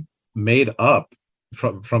where he made up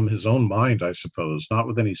from his own mind, I suppose, not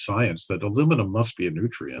with any science, that aluminum must be a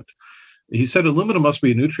nutrient. He said aluminum must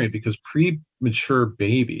be a nutrient because premature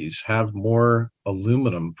babies have more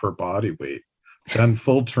aluminum per body weight than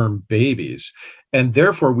full-term babies. And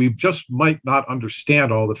therefore, we just might not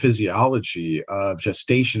understand all the physiology of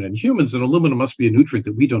gestation in humans, and aluminum must be a nutrient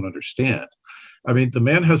that we don't understand. I mean, the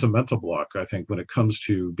man has a mental block, I think, when it comes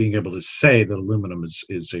to being able to say that aluminum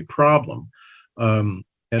is a problem.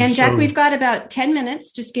 And Jack, we've got about 10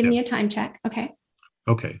 minutes. Just give me a time check.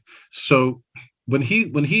 Okay. So when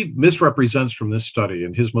he misrepresents from this study,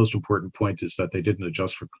 and his most important point is that they didn't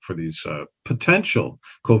adjust for these potential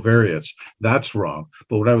covariates, that's wrong.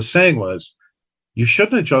 But what I was saying was, you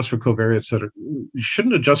shouldn't adjust for covariates you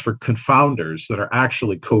shouldn't adjust for confounders that are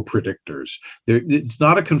actually co-predictors. It's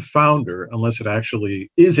not a confounder unless it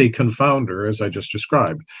actually is a confounder, as I just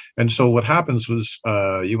described. And so what happens was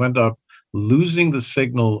you end up losing the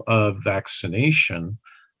signal of vaccination,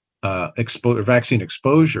 vaccine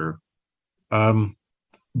exposure,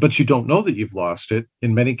 but you don't know that you've lost it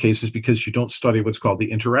in many cases because you don't study what's called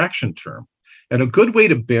the interaction term. And a good way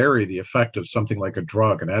to bury the effect of something like a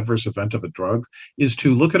drug, an adverse event of a drug, is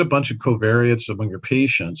to look at a bunch of covariates among your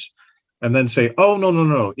patients and then say, oh,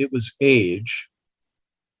 no, it was age,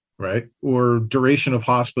 right? Or duration of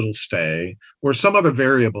hospital stay, or some other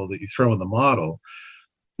variable that you throw in the model.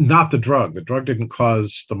 Not the drug. The drug didn't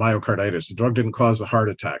cause the myocarditis. The drug didn't cause the heart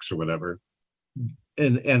attacks or whatever.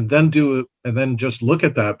 And then just look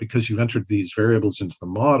at that because you've entered these variables into the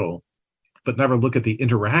model, but never look at the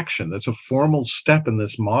interaction. That's a formal step in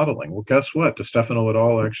this modeling. Well, guess what? DeStefano et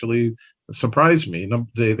al. Actually surprised me.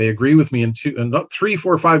 They agree with me in 3,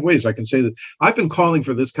 4, 5 ways. I can say that I've been calling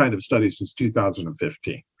for this kind of study since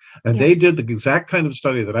 2015. And they did the exact kind of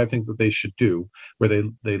study that I think that they should do, where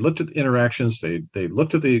they looked at the interactions, they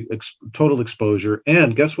looked at the total exposure,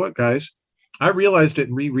 and guess what, guys? I realized it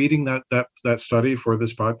in rereading that study for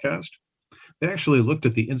this podcast. They actually looked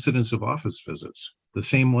at the incidence of office visits, the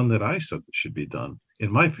same one that I said that should be done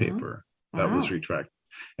in my paper that was retracted.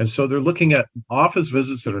 And so they're looking at office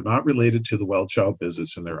visits that are not related to the well-child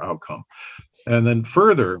visits and their outcome. And then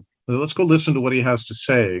further, let's go listen to what he has to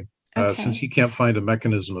say. Since he can't find a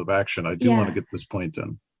mechanism of action, I do want to get this point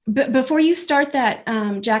in. But before you start that,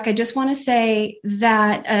 Jack, I just want to say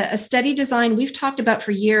that a study design we've talked about for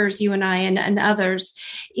years, you and I and others,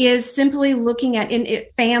 is simply looking at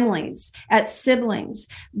families, at siblings,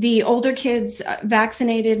 the older kids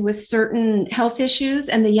vaccinated with certain health issues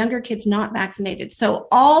and the younger kids not vaccinated. So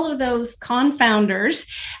all of those confounders,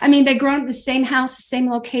 I mean, they grow up in the same house, the same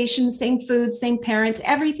location, same food, same parents,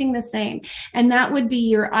 everything the same. And that would be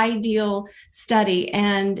your ideal study.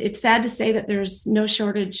 And it's sad to say that there's no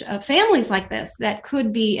shortage of families like this that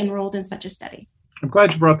could be enrolled in such a study. I'm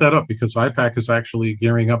glad you brought that up because IPAC is actually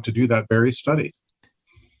gearing up to do that very study.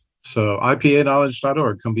 So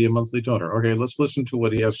IPAknowledge.org, come be a monthly donor. Okay, let's listen to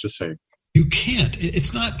what he has to say. You can't.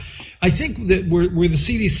 It's not. I think that where the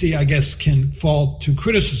CDC, I guess, can fall to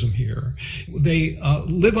criticism here, they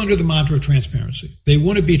live under the mantra of transparency. They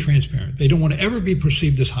want to be transparent. They don't want to ever be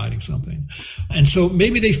perceived as hiding something. And so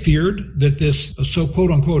maybe they feared that this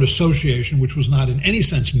quote unquote association, which was not in any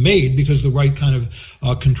sense made because the right kind of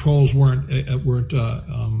controls weren't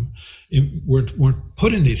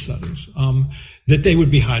put in these studies. that they would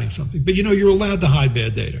be hiding something. But, you're allowed to hide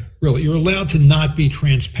bad data. Really, you're allowed to not be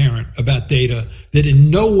transparent about data that in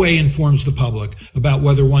no way informs the public about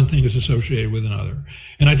whether one thing is associated with another.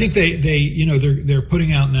 And I think they're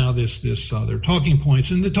putting out now their talking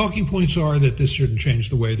points, and the talking points are that this shouldn't change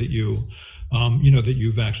the way that that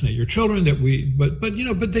you vaccinate your children,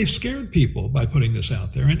 but they've scared people by putting this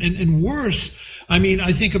out there. And worse, I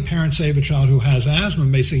think a parent, say, of a child who has asthma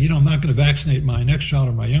may say, I'm not going to vaccinate my next child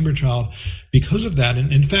or my younger child because of that.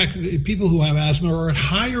 And in fact, people who have asthma are at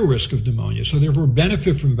higher risk of pneumonia. So therefore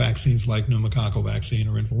benefit from vaccines like pneumococcal vaccine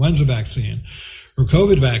or influenza vaccine or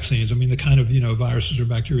COVID vaccines. The kind of, viruses or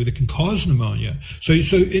bacteria that can cause pneumonia. So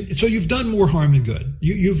you've done more harm than good.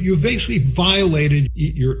 You've basically violated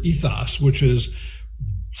your ethos, which is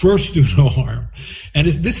first do no harm. And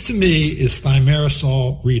this to me is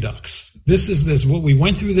thimerosal redux. This is what we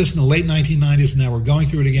went through this in the late 1990s. And now we're going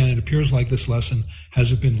through it again. It appears like this lesson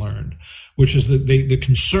hasn't been learned, which is the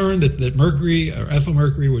concern that mercury or ethyl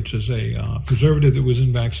mercury, which is a preservative that was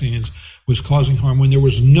in vaccines, was causing harm when there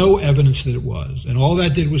was no evidence that it was. And all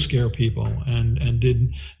that did was scare people, and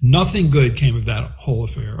did nothing good came of that whole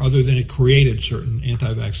affair other than it created certain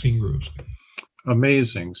anti-vaccine groups.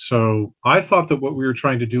 Amazing. So I thought that what we were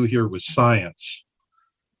trying to do here was science,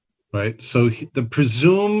 right? So the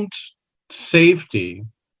presumed safety,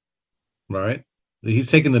 right? He's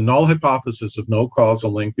taken the null hypothesis of no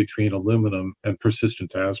causal link between aluminum and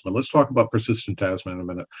persistent asthma. Let's talk about persistent asthma in a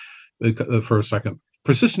minute, for a second.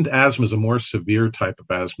 Persistent asthma is a more severe type of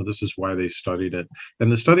asthma. This is why they studied it.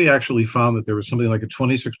 And the study actually found that there was something like a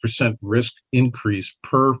 26% risk increase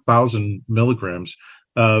per 1,000 milligrams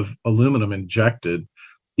of aluminum injected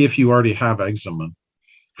if you already have eczema.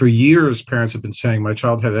 For years, parents have been saying, my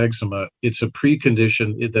child had eczema. It's a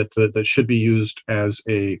precondition that should be used as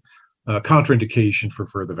a contraindication for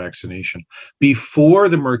further vaccination. Before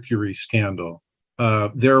the mercury scandal,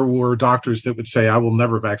 there were doctors that would say, I will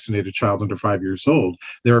never vaccinate a child under 5 years old.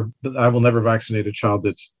 I will never vaccinate a child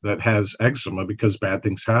that has eczema because bad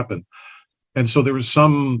things happen. And so there was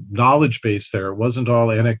some knowledge base there. It wasn't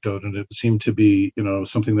all anecdote, and it seemed to be,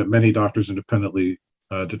 something that many doctors independently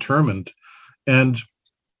determined. And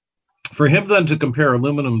for him then to compare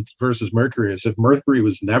aluminum versus mercury as if mercury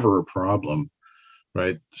was never a problem,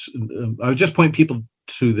 right? I would just point people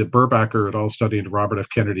to the Burbacher et al. Study into Robert F.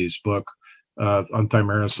 Kennedy's book on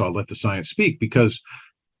thimerosal, Let the Science Speak, because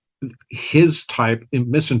his type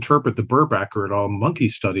misinterpret the Burbacher et al. Monkey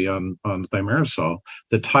study on thimerosal.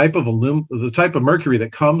 The type of mercury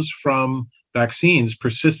that comes from vaccines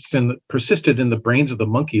persisted in the brains of the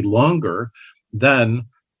monkey longer than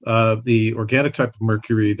the organic type of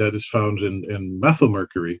mercury that is found in methyl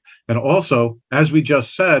mercury. And also, as we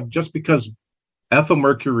just said, just because ethyl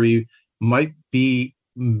mercury might be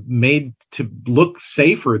made to look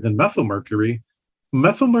safer than methyl mercury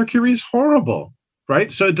is horrible,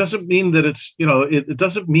 right? So it doesn't mean that it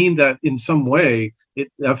doesn't mean that in some way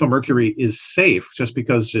ethyl mercury is safe just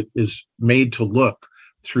because it is made to look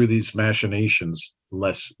through these machinations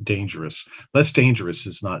less dangerous. Less dangerous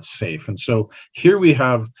is not safe. And so here we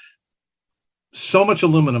have so much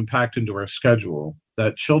aluminum packed into our schedule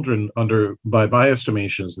that children by my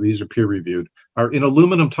estimations, these are peer reviewed, are in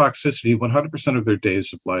aluminum toxicity 100% of their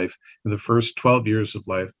days of life in the first 12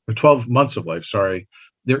 months of life, sorry.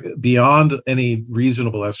 They're beyond any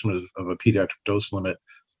reasonable estimate of a pediatric dose limit.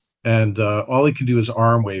 And all he can do is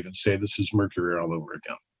arm wave and say, this is mercury all over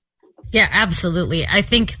again. Yeah, absolutely. I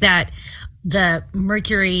think that the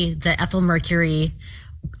ethyl mercury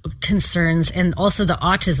concerns and also the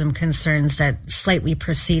autism concerns that slightly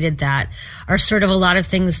preceded that are sort of a lot of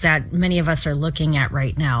things that many of us are looking at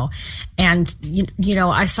right now. And,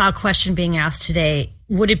 I saw a question being asked today,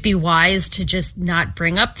 would it be wise to just not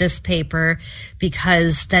bring up this paper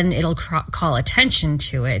because then it'll call attention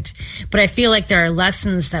to it? But I feel like there are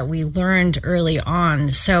lessons that we learned early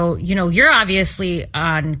on. So, you're obviously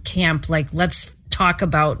on camp, like, let's talk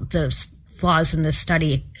about the flaws in this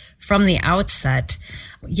study from the outset.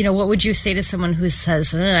 What would you say to someone who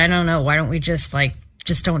says, I don't know, why don't we just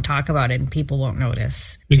don't talk about it and people won't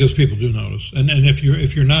notice? Because people do notice. And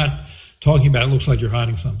if you're not talking about it, it looks like you're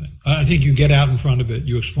hiding something. I think you get out in front of it,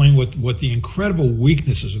 you explain what the incredible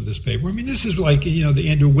weaknesses of this paper. I mean, this is like, the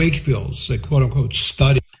Andrew Wakefield's quote unquote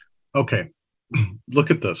study. Okay.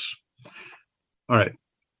 Look at this. All right.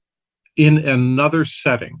 In another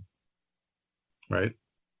setting, right?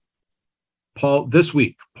 This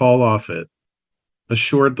week, Paul Offit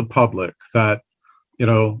assured the public that,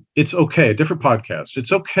 it's okay, a different podcast,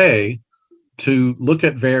 it's okay to look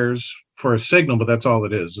at VAERS for a signal, but that's all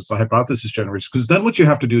it is. It's a hypothesis generation. Because then what you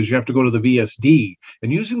have to do is you have to go to the VSD,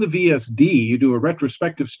 and using the VSD, you do a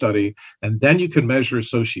retrospective study, and then you can measure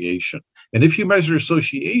association. And if you measure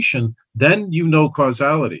association, then you know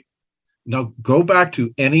causality. Now, go back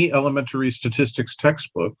to any elementary statistics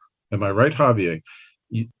textbook. Am I right, Javier?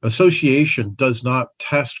 Association does not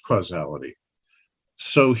test causality.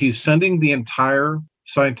 So he's sending the entire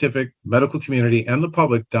scientific medical community and the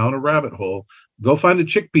public down a rabbit hole. Go find a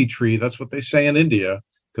chickpea tree. That's what they say in India,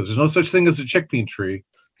 because there's no such thing as a chickpea tree.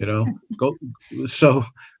 Go. So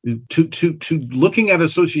to looking at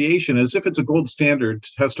association as if it's a gold standard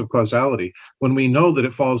test of causality, when we know that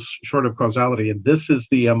it falls short of causality, and this is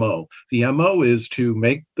the MO. The MO is to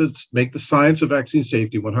make the science of vaccine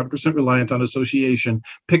safety 100% reliant on association.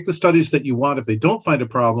 Pick the studies that you want. If they don't find a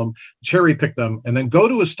problem, cherry pick them, and then go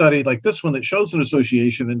to a study like this one that shows an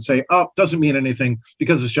association and say, oh, doesn't mean anything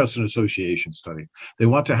because it's just an association study. They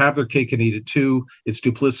want to have their cake and eat it too. It's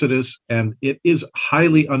duplicitous, and it is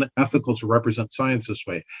highly unethical to represent science this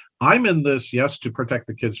way. I'm in this, yes, to protect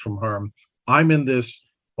the kids from harm. I'm in this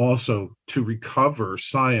also to recover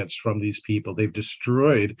science from these people. They've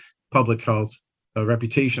destroyed public health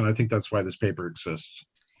reputation. I think that's why this paper exists.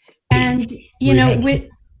 And,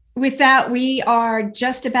 with that, we are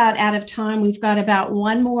just about out of time. We've got about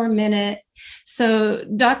one more minute. So,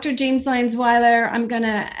 Dr. James Lyons-Weiler, I'm going to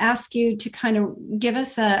ask you to kind of give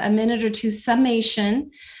us a minute or two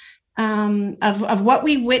summation of what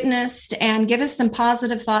we witnessed and give us some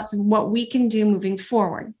positive thoughts of what we can do moving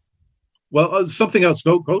forward. Well, something else,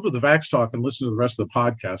 go to the Vax Talk and listen to the rest of the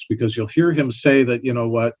podcast, because you'll hear him say that,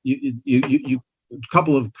 a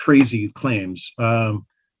couple of crazy claims.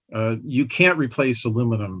 You can't replace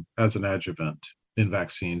aluminum as an adjuvant in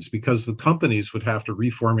vaccines because the companies would have to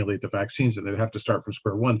reformulate the vaccines and they'd have to start from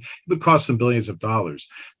square one. It would cost them billions of dollars.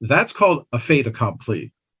 That's called a fait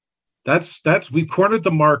accompli. We cornered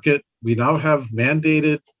the market. We now have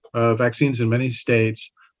mandated vaccines in many states.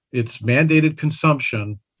 It's mandated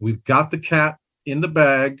consumption. We've got the cat in the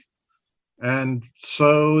bag, and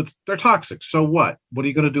so they're toxic. So what? What are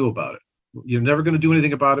you going to do about it? You're never going to do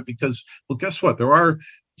anything about it because, well, guess what? There are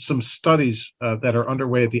some studies that are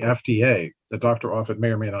underway at the FDA that Dr. Offit may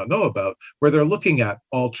or may not know about, where they're looking at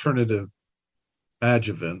alternative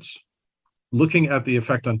adjuvants, looking at the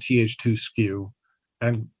effect on Th2 skew,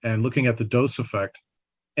 and looking at the dose effect,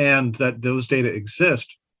 and that those data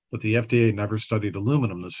exist, but the FDA never studied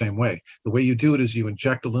aluminum the same way. The way you do it is you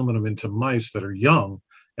inject aluminum into mice that are young,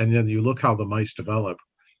 and then you look how the mice develop.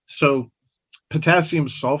 So potassium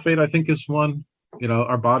sulfate, I think, is one.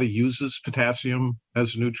 Our body uses potassium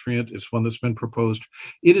as a nutrient. It's one that's been proposed.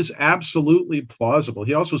 It is absolutely plausible.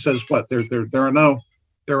 He also says,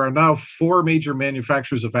 there are now 4 major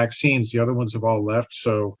manufacturers of vaccines. The other ones have all left.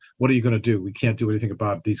 So what are you going to do? We can't do anything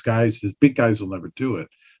about it. These big guys will never do it.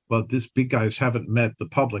 Well, these big guys haven't met the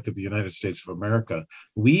public of the United States of America.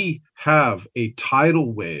 We have a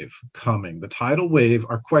tidal wave coming. The tidal wave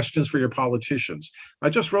are questions for your politicians. I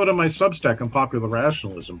just wrote on my Substack on popular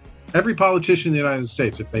rationalism. Every politician in the United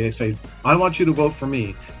States, if they say, I want you to vote for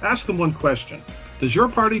me, ask them one question. Does your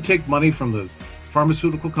party take money from the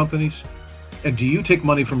pharmaceutical companies? And do you take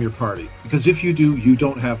money from your party? Because if you do, you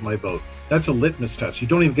don't have my vote. That's a litmus test. You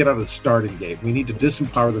don't even get out of the starting gate. We need to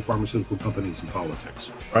disempower the pharmaceutical companies in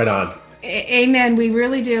politics. Right on. Amen. We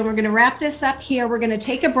really do. We're going to wrap this up here. We're going to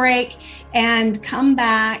take a break and come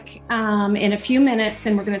back in a few minutes.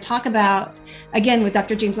 And we're going to talk about, again, with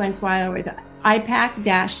Dr. James Lyons-Weiler with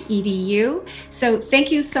IPAC-EDU. So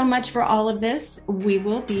thank you so much for all of this. We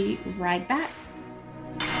will be right back.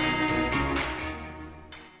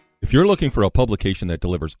 If you're looking for a publication that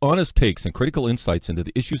delivers honest takes and critical insights into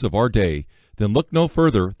the issues of our day, then look no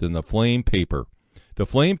further than The Flame Paper. The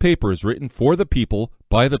Flame Paper is written for the people,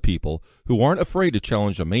 by the people, who aren't afraid to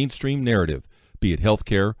challenge a mainstream narrative, be it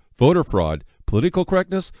healthcare, voter fraud, political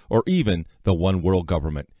correctness, or even the one world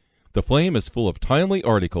government. The Flame is full of timely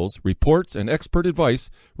articles, reports, and expert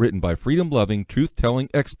advice written by freedom-loving, truth-telling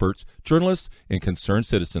experts, journalists, and concerned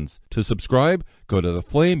citizens. To subscribe, go to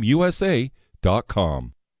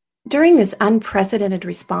theflameusa.com. During this unprecedented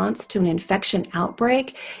response to an infection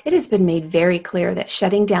outbreak, it has been made very clear that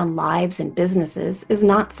shutting down lives and businesses is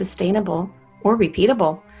not sustainable or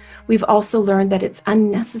repeatable. We've also learned that it's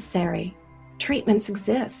unnecessary. Treatments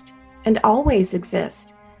exist and always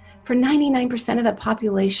exist. For 99% of the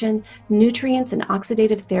population, nutrients and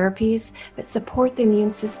oxidative therapies that support the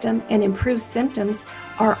immune system and improve symptoms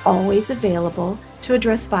are always available to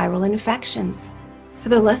address viral infections. For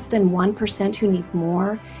the less than 1% who need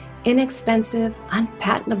more, inexpensive,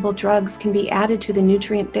 unpatentable drugs can be added to the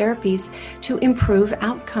nutrient therapies to improve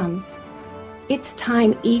outcomes. It's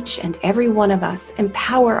time each and every one of us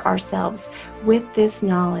empower ourselves with this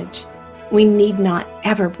knowledge. We need not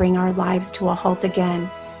ever bring our lives to a halt again.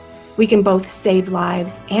 We can both save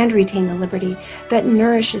lives and retain the liberty that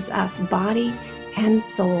nourishes us body and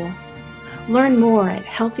soul. Learn more at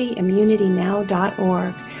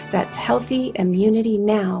healthyimmunitynow.org. That's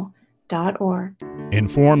healthyimmunitynow.org.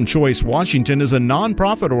 Informed Choice Washington is a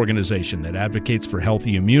nonprofit organization that advocates for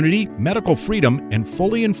healthy immunity, medical freedom, and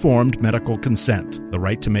fully informed medical consent. The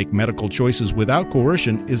right to make medical choices without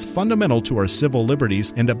coercion is fundamental to our civil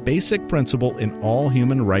liberties and a basic principle in all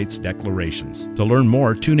human rights declarations. To learn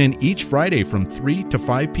more, tune in each Friday from 3 to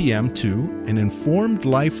 5 p.m. to An Informed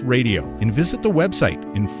Life Radio and visit the website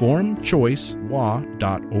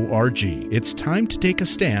informedchoicewa.org. It's time to take a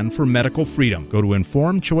stand for medical freedom. Go to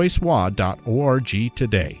informedchoicewa.org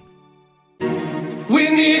today. We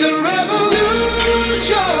need a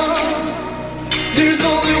revolution. There's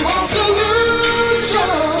only one solution.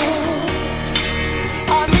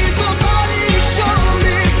 I need somebody to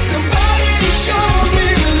show me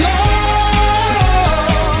love.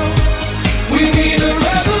 We need a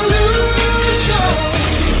revolution.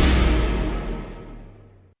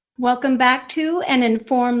 Welcome back to An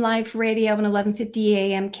Informed Life Radio on 1150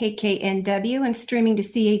 AM KKNW and streaming to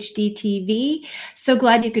CHD TV. So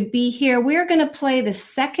glad you could be here. We're going to play the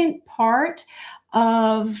second part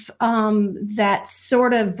of that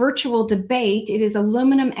sort of virtual debate. It is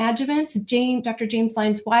aluminum adjuvants. Dr. James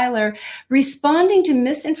Lyons Weiler responding to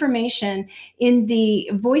misinformation in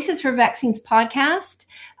the Voices for Vaccines podcast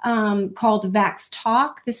called Vax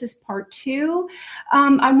Talk. This is part 2.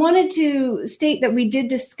 I wanted to state that we did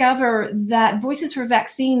discover that Voices for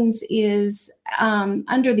Vaccines is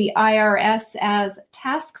under the IRS as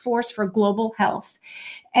Task Force for Global Health.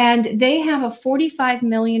 And they have a $45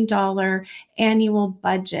 million annual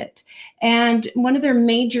budget. And one of their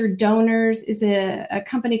major donors is a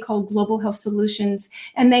company called Global Health Solutions,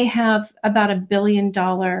 and they have about $1 billion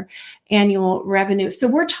annual revenue. So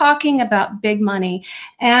we're talking about big money.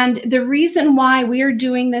 And the reason why we are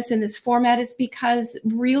doing this in this format is because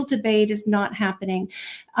real debate is not happening.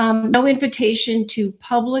 No invitation to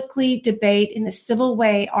publicly debate in a civil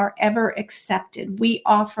way are ever accepted. We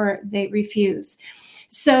offer, they refuse.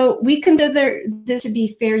 So we consider this to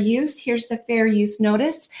be fair use. Here's the fair use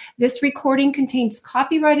notice. This recording contains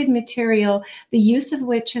copyrighted material, the use of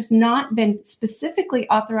which has not been specifically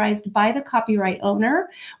authorized by the copyright owner.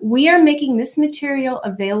 We are making this material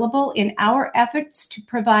available in our efforts to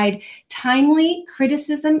provide timely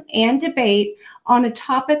criticism and debate on a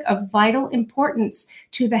topic of vital importance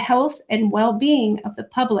to the health and well-being of the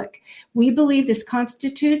public. We believe this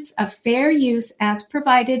constitutes a fair use as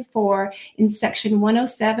provided for in Section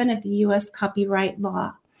 107 of the U.S. Copyright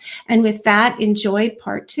Law. And with that, enjoy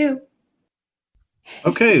part 2.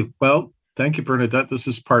 Okay, well, thank you, Bernadette. This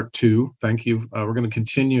is part 2. Thank you. We're going to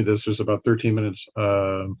continue this. There's about 13 minutes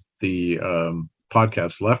the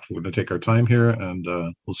podcast left. We're going to take our time here, and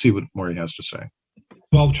we'll see what Maury has to say.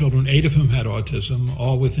 12 children, 8 of whom had autism,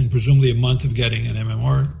 all within presumably a month of getting an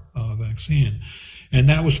MMR vaccine. And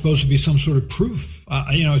that was supposed to be some sort of proof.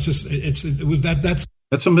 That's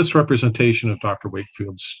a misrepresentation of Dr.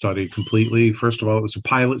 Wakefield's study completely. First of all, it was a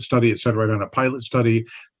pilot study. It said right on a pilot study.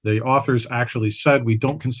 The authors actually said, we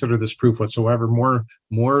don't consider this proof whatsoever. More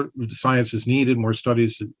science is needed, more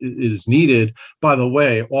studies is needed. By the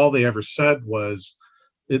way, all they ever said was,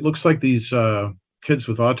 it looks like these kids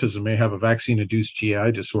with autism may have a vaccine-induced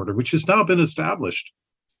GI disorder, which has now been established.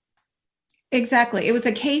 Exactly. It was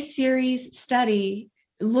a case series study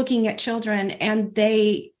looking at children, and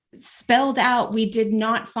they spelled out, we did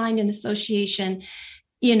not find an association,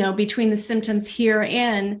 between the symptoms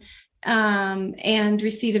herein and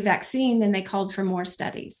receipt of vaccine, and they called for more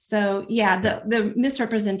studies. So the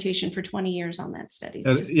misrepresentation for 20 years on that study.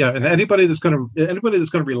 And anybody that's going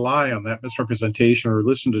to rely on that misrepresentation or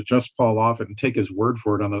listen to just Paul Offit and take his word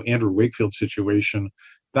for it on the Andrew Wakefield situation,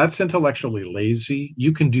 that's intellectually lazy.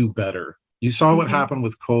 You can do better. You saw what happened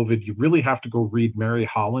with COVID. You really have to go read Mary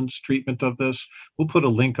Holland's treatment of this. We'll put a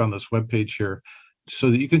link on this webpage here so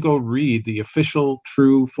that you can go read the official,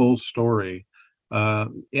 true, full story.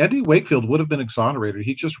 Andy Wakefield would have been exonerated.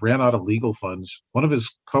 He just ran out of legal funds. One of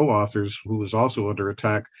his co-authors, who was also under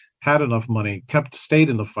attack, had enough money, stayed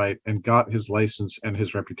in the fight, and got his license and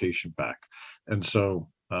his reputation back. And so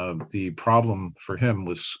the problem for him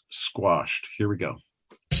was squashed. Here we go.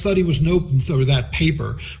 That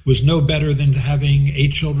paper was no better than having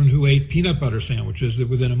 8 children who ate peanut butter sandwiches that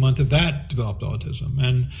within a month of that developed autism.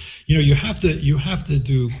 And you have to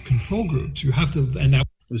do control groups.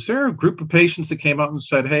 Was there a group of patients that came out and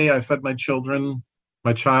said, "Hey, I fed my child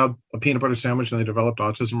a peanut butter sandwich and they developed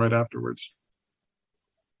autism right afterwards"?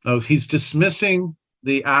 No, he's dismissing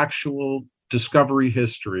the actual discovery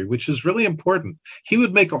history, which is really important. He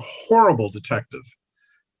would make a horrible detective.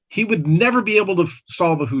 He would never be able to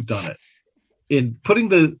solve a whodunit. In putting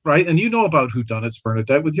the right, and you know about whodunits,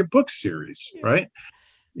 Bernadette, with your book series, right?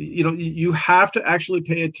 You know, you have to actually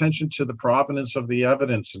pay attention to the provenance of the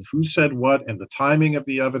evidence and who said what and the timing of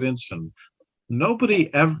the evidence. And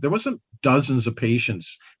nobody ever, there wasn't dozens of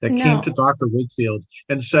patients that came to No. Dr. Wakefield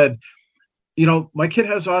and said, you know, my kid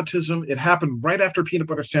has autism. It happened right after peanut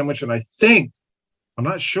butter sandwich. And I think, I'm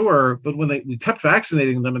not sure, but when we kept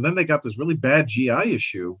vaccinating them and then they got this really bad GI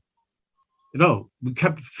issue, you know, we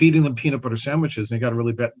kept feeding them peanut butter sandwiches and they got a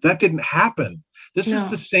really bad, that didn't happen. This is No.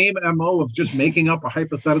 the same MO of just making up a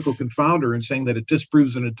hypothetical confounder and saying that it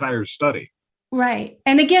disproves an entire study. Right.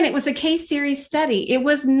 And again, it was a case series study. It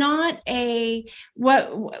was not a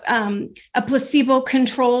placebo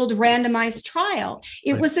controlled randomized trial.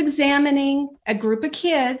 It Right. was examining a group of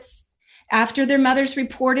kids after their mothers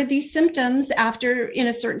reported these symptoms after in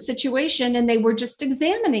a certain situation, and they were just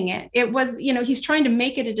examining it. It was, you know, he's trying to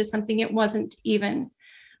make it into something it wasn't even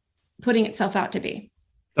putting itself out to be.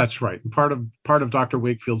 That's right. And part of Dr.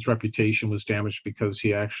 Wakefield's reputation was damaged because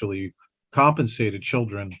he actually compensated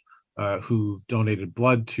children who donated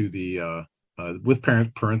blood to the with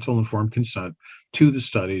parental informed consent to the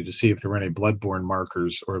study to see if there were any bloodborne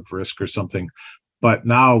markers or of risk or something. But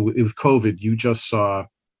now with COVID, you just saw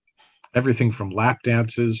everything from lap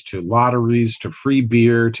dances to lotteries to free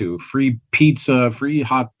beer to free pizza, free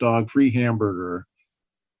hot dog, free hamburger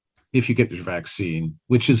if you get your vaccine,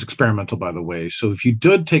 which is experimental, by the way. So if you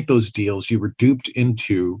did take those deals, you were duped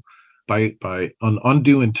into by an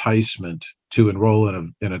undue enticement to enroll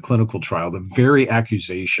in a clinical trial, the very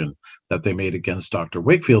accusation that they made against Dr.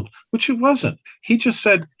 Wakefield, which it wasn't. He just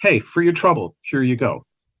said, hey, for your trouble, here you go.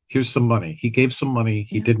 Here's some money. He gave some money.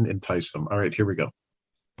 He didn't entice them. All right, here we go.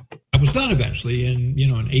 That was done eventually in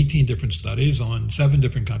 18 different studies on 7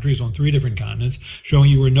 different countries on 3 different continents, showing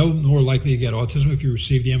you were no more likely to get autism if you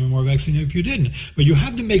received the MMR vaccine than if you didn't. But you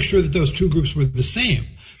have to make sure that those two groups were the same,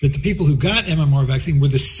 that the people who got MMR vaccine were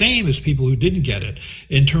the same as people who didn't get it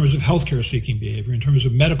in terms of healthcare seeking behavior, in terms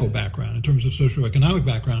of medical background, in terms of socioeconomic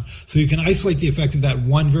background, so you can isolate the effect of that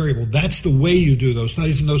one variable. That's the way you do those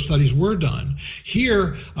studies, and those studies were done.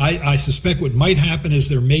 Here, I suspect what might happen is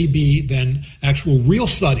there may be then actual real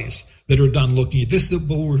studies that are done looking at this that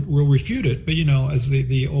will refute it. But, as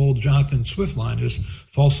the old Jonathan Swift line is,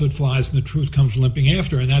 falsehood flies and the truth comes limping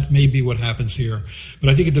after, and that may be what happens here. But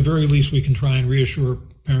I think at the very least we can try and reassure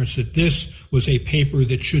parents that this was a paper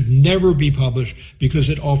that should never be published because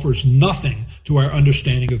it offers nothing to our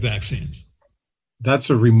understanding of vaccines. That's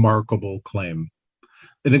a remarkable claim.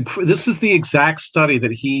 And this is the exact study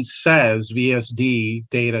that he says VSD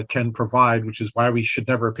data can provide, which is why we should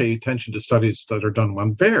never pay attention to studies that are done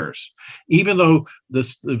on VAERS. Even though the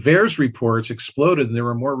VAERS reports exploded and there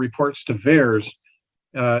were more reports to VAERS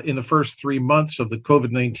in the first 3 months of the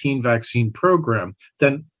COVID-19 vaccine program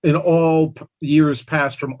than in all years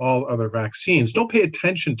past from all other vaccines. Don't pay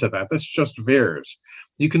attention to that. That's just VAERS.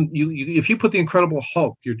 You if you put the Incredible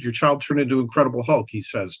Hulk, your child turned into Incredible Hulk, he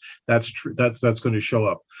says, that's true. That's going to show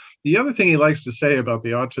up. The other thing he likes to say about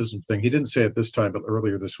the autism thing, he didn't say it this time, but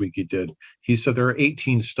earlier this week he did. He said there are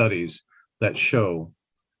 18 studies that show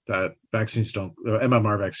that vaccines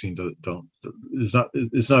MMR vaccine is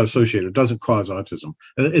not associated, doesn't cause autism.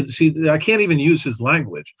 And see, I can't even use his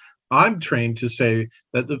language. I'm trained to say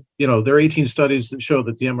that there are 18 studies that show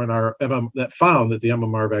that that found that the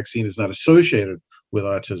MMR vaccine is not associated with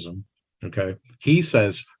autism. Okay, he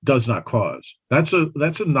says does not cause. That's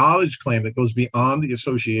a knowledge claim that goes beyond the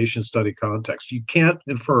association study context. You can't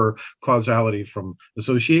infer causality from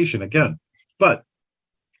association again. But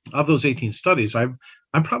of those 18 studies, I'm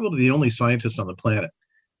probably the only scientist on the planet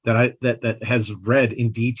that has read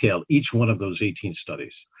in detail each one of those 18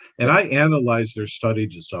 studies. And I analyzed their study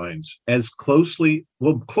designs as closer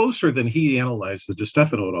than he analyzed the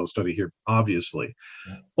DiStefano et al. Study here, obviously.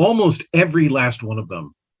 Almost every last one of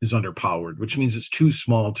them is underpowered, which means it's too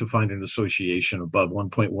small to find an association above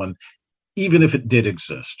 1.1, even if it did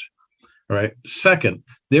exist. All right. Second,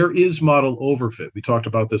 there is model overfit. We talked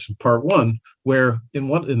about this in part 1, where in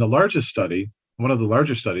the largest study, one of the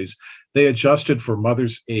larger studies, they adjusted for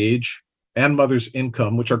mother's age and mother's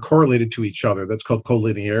income, which are correlated to each other. That's called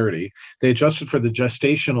collinearity. They adjusted for the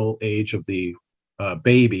gestational age of the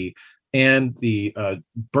baby and the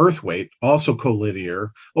birth weight, also collinear.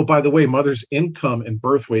 Oh, by the way, mother's income and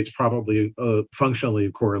birth weight's probably functionally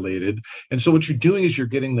correlated. And so what you're doing is you're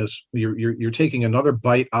getting this, you're taking another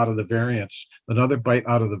bite out of the variance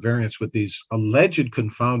with these alleged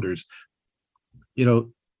confounders.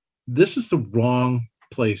 This is the wrong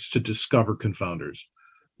place to discover confounders.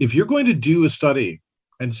 If you're going to do a study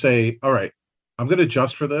and say, all right, I'm going to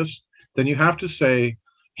adjust for this, then you have to say,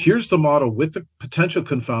 here's the model with the potential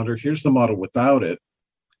confounder, here's the model without it.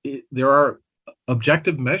 There are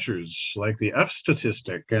objective measures like the F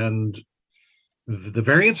statistic and the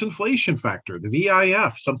variance inflation factor, the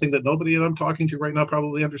VIF, something that nobody that I'm talking to right now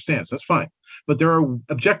probably understands. That's fine. But there are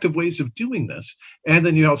objective ways of doing this. And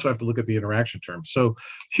then you also have to look at the interaction terms. So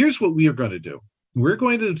here's what we are going to do. We're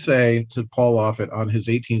going to say to Paul Offit on his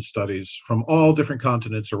 18 studies from all different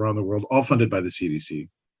continents around the world, all funded by the CDC,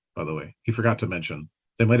 by the way. He forgot to mention.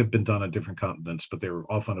 They might have been done on different continents, but they were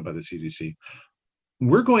all funded by the CDC.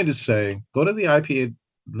 We're going to say, go to the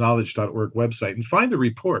IPAknowledge.org website and find the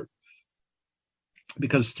report.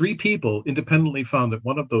 Because 3 people independently found that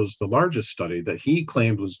one of those, the largest study that he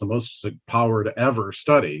claimed was the most powered ever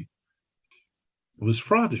study, was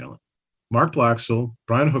fraudulent. Mark Blaxell,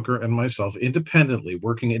 Brian Hooker, and myself, independently,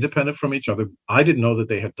 working independent from each other, I didn't know that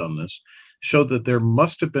they had done this, showed that there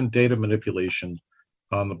must have been data manipulation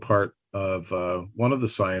on the part of one of the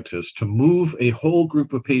scientists to move a whole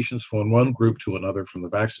group of patients from one group to another, from the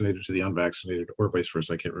vaccinated to the unvaccinated, or vice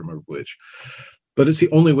versa. I can't remember which. But it's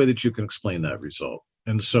the only way that you can explain that result.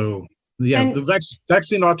 And so, the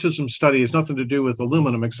vaccine autism study has nothing to do with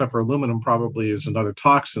aluminum, except for aluminum probably is another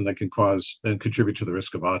toxin that can cause and contribute to the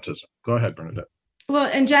risk of autism. Go ahead, Bernadette.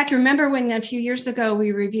 Well, and Jack, remember when a few years ago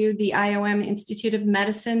we reviewed the IOM Institute of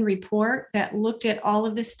Medicine report that looked at all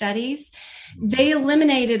of the studies? They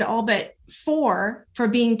eliminated all but 4 for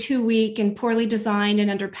being too weak and poorly designed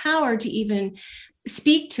and underpowered to even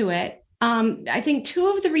speak to it. I think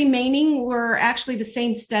 2 of the remaining were actually the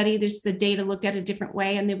same study. There's the data looked at a different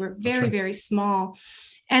way, and they were very, very small.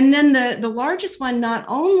 And then the largest one not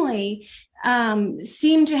only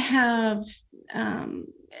seemed to have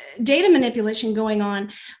data manipulation going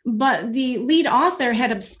on, but the lead author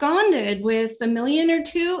had absconded with $1 million or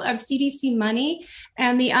 $2 million of CDC money.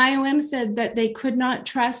 And the IOM said that they could not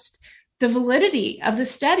trust the validity of the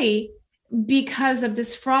study because of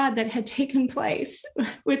this fraud that had taken place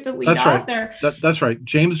with the lead author. Right. That's right.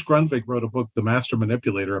 James Grundvig wrote a book, The Master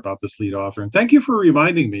Manipulator, about this lead author. And thank you for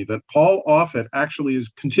reminding me that Paul Offit actually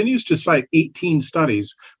continues to cite 18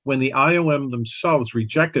 studies when the IOM themselves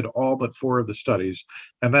rejected all but 4 of the studies.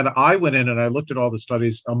 And then I went in and I looked at all the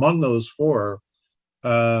studies. Among those 4,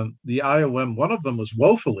 the IOM, one of them was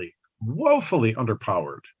woefully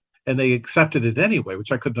underpowered. And they accepted it anyway,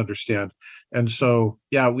 which I couldn't understand. And so,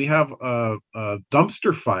 we have a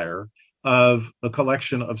dumpster fire of a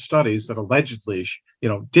collection of studies that allegedly,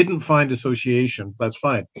 didn't find association. That's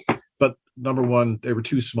fine. But number one, they were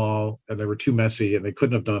too small and they were too messy and they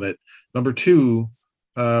couldn't have done it. Number 2,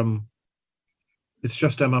 it's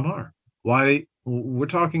just MMR. Why? We're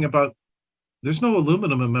talking about, there's no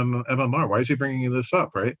aluminum in MMR. Why is he bringing this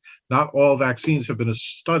up, right? Not all vaccines have been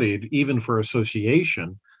studied, even for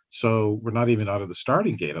association. So we're not even out of the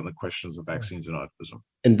starting gate on the questions of vaccines and autism.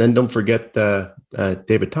 And then don't forget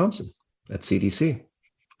David Thompson at CDC.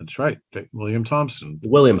 That's right. William Thompson.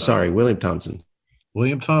 William Thompson.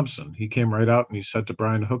 William Thompson. He came right out and he said to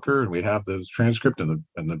Brian Hooker, and we have the transcript and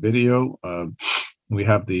the video. We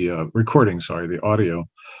have the recording, the audio,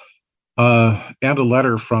 and a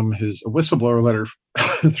letter from a whistleblower letter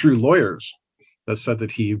through lawyers that said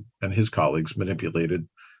that he and his colleagues manipulated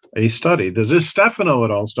a study, the DiStefano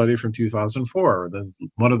et al. Study from 2004.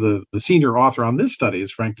 One of the senior author on this study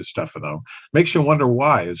is Frank DiStefano. Makes you wonder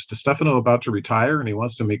why. Is DiStefano about to retire and he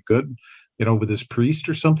wants to make good, with his priest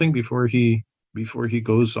or something before he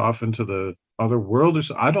goes off into the other world or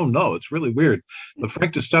something? I don't know. It's really weird. But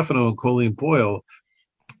Frank DiStefano and Colleen Boyle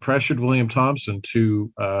pressured William Thompson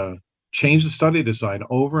to change the study design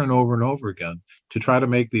over and over and over again to try to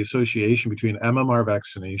make the association between MMR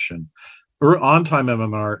vaccination or on-time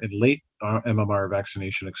MMR and late MMR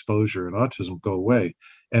vaccination exposure and autism go away.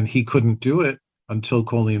 And he couldn't do it until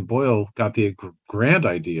Colleen Boyle got the grand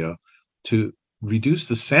idea to reduce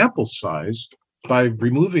the sample size by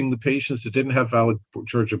removing the patients that didn't have valid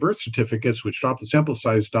Georgia birth certificates, which dropped the sample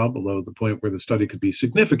size down below the point where the study could be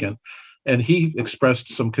significant. And he expressed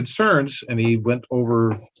some concerns, and he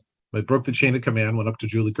broke the chain of command, went up to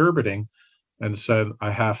Julie Gerberding and said, I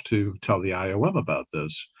have to tell the IOM about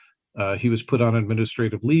this. He was put on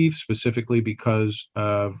administrative leave specifically because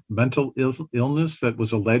of mental illness that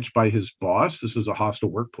was alleged by his boss. This is a hostile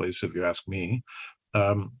workplace, if you ask me.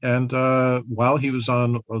 And while he was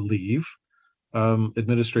on a leave,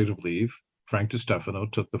 administrative leave, Frank DiStefano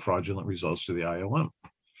took the fraudulent results to the IOM.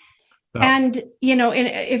 And, you know,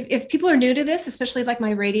 if people are new to this, especially like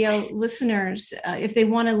my radio listeners, if they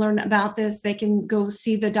want to learn about this, they can go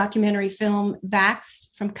see the documentary film Vaxxed: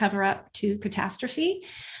 From Cover Up to Catastrophe.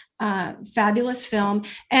 Fabulous film.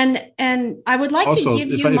 And I would like also, to give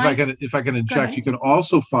you if I can inject, you can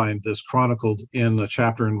also find this chronicled in a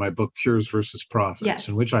chapter in my book, Cures versus Profits, Yes.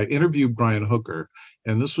 in which I interviewed Brian Hooker.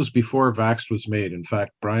 And this was before Vaxxed was made. In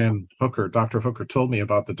fact, Dr. Hooker told me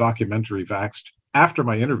about the documentary Vaxxed after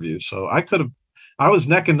my interview. So I was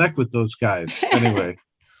neck and neck with those guys. Anyway.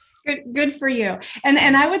 Good for you. And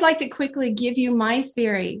I would like to quickly give you my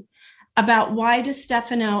theory about why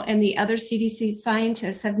DeStefano and the other CDC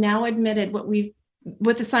scientists have now admitted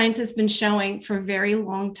what the science has been showing for a very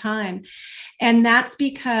long time. And that's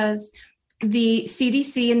because the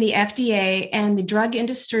CDC and the FDA and the drug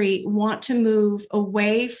industry want to move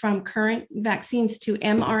away from current vaccines to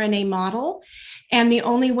mRNA model. And the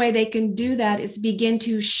only way they can do that is begin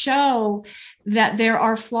to show that there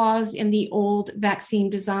are flaws in the old vaccine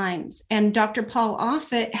designs. And Dr. Paul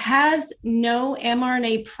Offit has no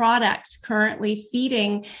mRNA product currently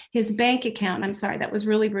feeding his bank account. I'm sorry, that was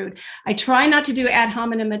really rude. I try not to do ad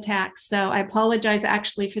hominem attacks, so I apologize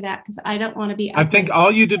actually for that because I don't want to be. I think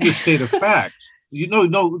all you did was state a fact.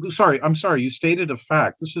 I'm sorry. You stated a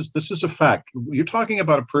fact. This is a fact. You're talking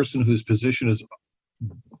about a person whose position is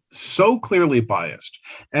so clearly biased.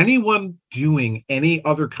 Anyone doing any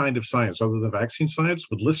other kind of science other than vaccine science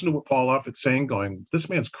would listen to what Paul Offit's saying, going, "This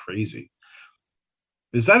man's crazy."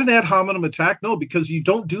 Is that an ad hominem attack? No, because you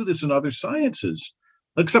don't do this in other sciences,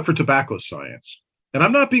 except for tobacco science. And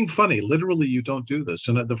I'm not being funny. Literally, you don't do this.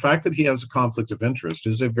 And the fact that he has a conflict of interest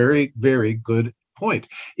is a very, very good point.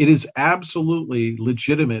 It is absolutely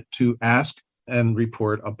legitimate to ask and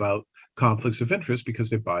report about conflicts of interest because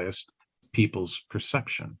they bias people's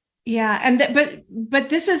perception. Yeah, and but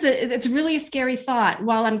this is it's really a scary thought.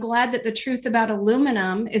 While I'm glad that the truth about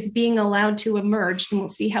aluminum is being allowed to emerge, and we'll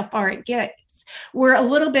see how far it gets, we're a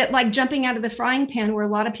little bit like jumping out of the frying pan, where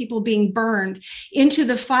a lot of people being burned into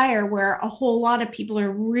the fire, where a whole lot of people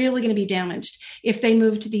are really going to be damaged if they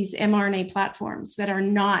move to these mRNA platforms that are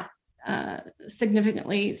not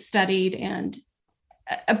significantly studied and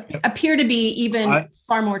appear to be even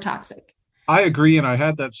far more toxic. I agree, and I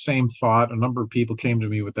had that same thought. A number of people came to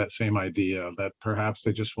me with that same idea that perhaps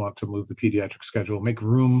they just want to move the pediatric schedule, make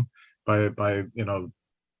room by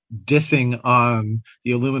dissing on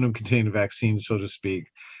the aluminum-containing vaccines, so to speak.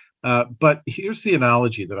 But here's the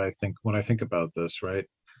analogy that I think when I think about this, right?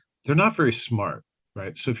 They're not very smart,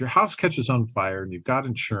 right? So if your house catches on fire and you've got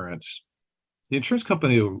insurance, the insurance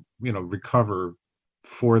company will, recover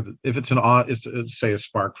if it's say a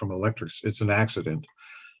spark from it's an accident.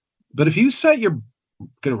 But if you set your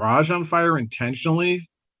garage on fire intentionally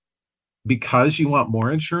because you want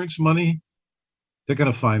more insurance money, they're going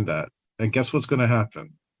to find that. And guess what's going to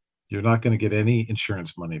happen? You're not going to get any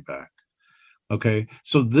insurance money back. Okay.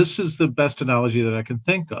 So this is the best analogy that I can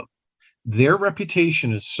think of. Their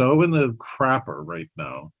reputation is so in the crapper right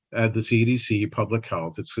now at the CDC, public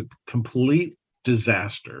health. It's a complete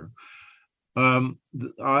disaster.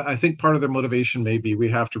 I think part of their motivation may be we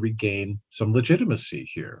have to regain some legitimacy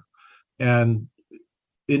here. And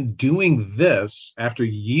in doing this, after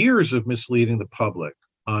years of misleading the public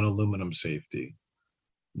on aluminum safety,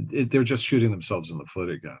 they're just shooting themselves in the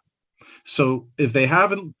foot again. So if they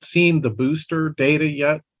haven't seen the booster data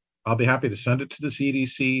yet, I'll be happy to send it to the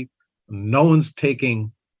CDC. No one's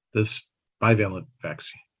taking this bivalent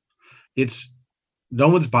vaccine. No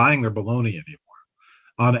one's buying their baloney anymore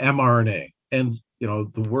on mRNA. And,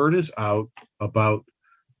 the word is out about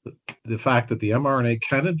the fact that the mRNA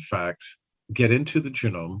can, in fact, get into the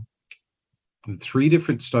genome in 3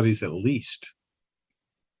 different studies at least.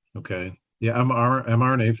 Okay. Yeah,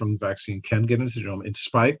 mRNA from the vaccine can get into the genome in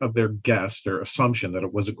spite of their assumption that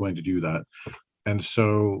it wasn't going to do that. And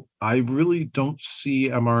so I really don't see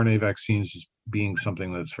mRNA vaccines as being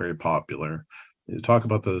something that's very popular. You talk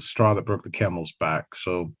about the straw that broke the camel's back.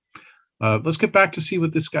 So let's get back to see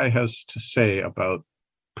what this guy has to say about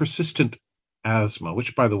persistent asthma,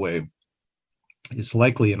 which, by the way, is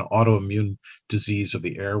likely an autoimmune disease of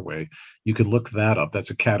the airway. You can look that up.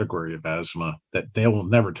 That's a category of asthma that they will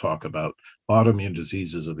never talk about, autoimmune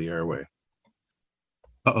diseases of the airway.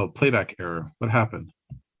 Uh-oh, playback error. What happened?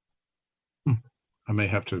 I may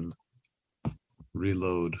have to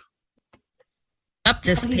reload up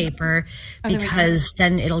this paper because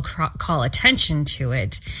then it'll call attention to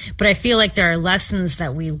it. But I feel like there are lessons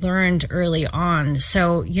that we learned early on.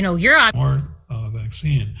 So, you're on more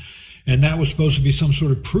vaccine. And that was supposed to be some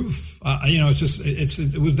sort of proof.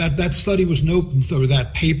 That study was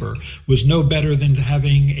that paper was no better than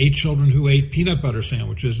having 8 children who ate peanut butter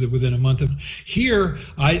sandwiches within a month. Here,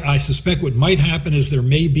 I suspect what might happen is there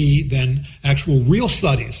may be then actual real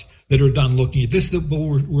studies that are done looking at this that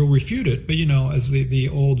will refute it. But, as the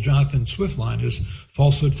old Jonathan Swift line is,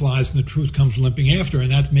 falsehood flies and the truth comes limping after. And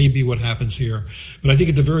that may be what happens here. But I think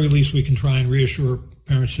at the very least we can try and reassure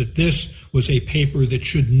parents that this was a paper that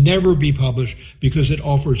should never be published because it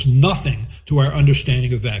offers nothing to our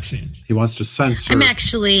understanding of vaccines. He wants to censor. I'm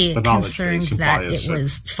actually the knowledge concerned base that bias. it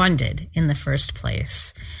was funded in the first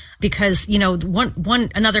place. Because,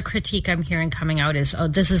 another critique I'm hearing coming out is,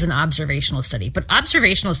 this is an observational study. But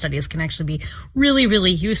observational studies can actually be really,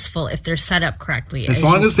 really useful if they're set up correctly. As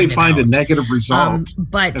long as they find a negative result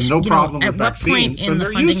but and no problem at with what vaccines, point in the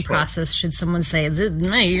then funding they're useful. process should someone say,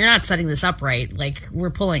 no, you're not setting this up right, like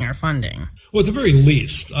we're pulling our funding? Well, at the very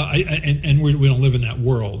least, we don't live in that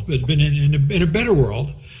world, but in a better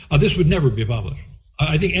world, this would never be published.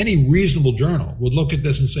 I think any reasonable journal would look at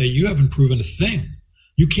this and say, you haven't proven a thing.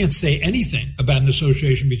 You can't say anything about an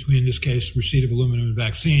association between, in this case, receipt of aluminum in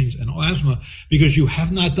vaccines and asthma because you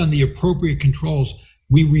have not done the appropriate controls.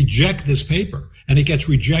 We reject this paper, and it gets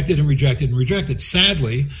rejected and rejected and rejected.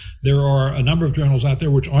 Sadly, there are a number of journals out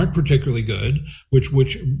there which aren't particularly good,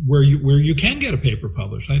 where you can get a paper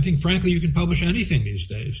published. I think, frankly, you can publish anything these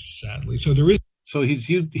days. Sadly, so there is. So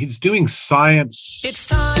he's doing science. It's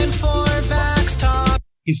time for Vax Talk.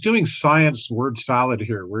 He's doing science word salad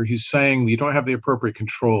here, where he's saying you don't have the appropriate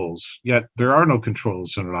controls, yet there are no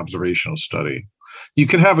controls in an observational study. You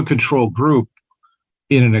can have a control group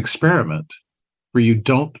in an experiment where you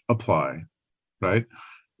don't apply, right,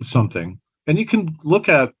 something. And you can look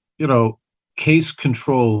at, case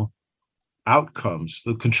control outcomes.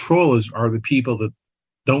 The control are the people that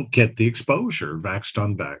don't get the exposure, vaxxed,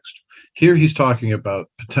 unvaxxed. Here he's talking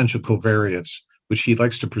about potential covariates, which he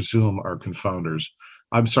likes to presume are confounders.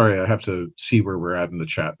 I'm sorry, I have to see where we're at in the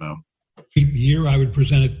chat now. Here, I would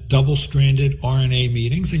present at double-stranded RNA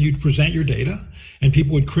meetings, and you'd present your data, and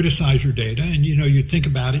people would criticize your data, and, you'd think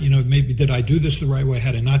about it, maybe did I do this the right way?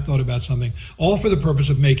 Had I not thought about something? All for the purpose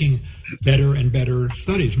of making better and better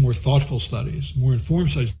studies, more thoughtful studies, more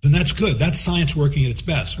informed studies. And that's good. That's science working at its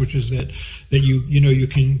best, which is that you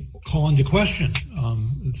can call into question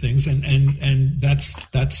things, and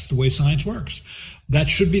that's the way science works. That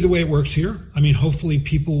should be the way it works here. I mean, hopefully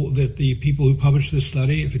the people who publish this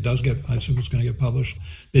study, if it does get, I assume it's going to get published,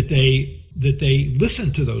 that they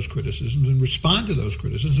listen to those criticisms and respond to those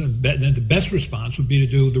criticisms. And then the best response would be to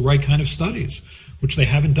do the right kind of studies, which they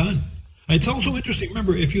haven't done. And it's also interesting.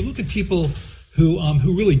 Remember, if you look at people who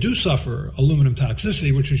really do suffer aluminum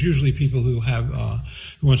toxicity, which is usually people who have,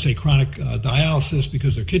 who want to say chronic dialysis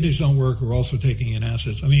because their kidneys don't work, or also taking in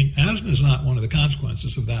acids. I mean, asthma is not one of the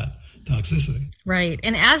consequences of that toxicity. Right.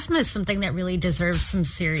 And asthma is something that really deserves some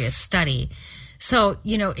serious study. So,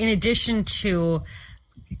 in addition to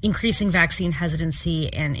increasing vaccine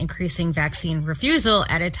hesitancy and increasing vaccine refusal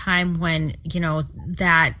at a time when,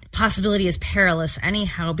 that possibility is perilous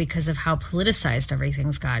anyhow because of how politicized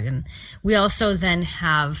everything's gotten, we also then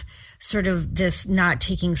have sort of this not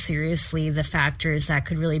taking seriously the factors that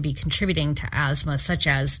could really be contributing to asthma, such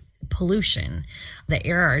as pollution, the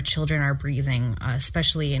air our children are breathing,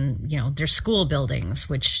 especially in, their school buildings,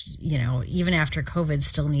 which, even after COVID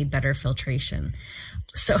still need better filtration.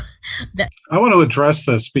 So I want to address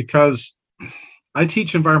this because I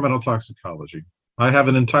teach environmental toxicology. I have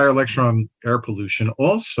an entire lecture on air pollution.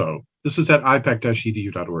 Also, this is at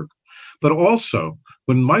ipac-edu.org. But also,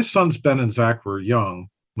 when my sons Ben and Zach were young,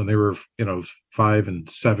 when they were, 5 and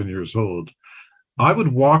 7 years old, I would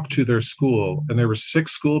walk to their school, and there were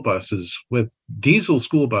 6 school buses with diesel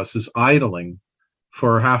school buses idling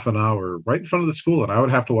for half an hour right in front of the school, and I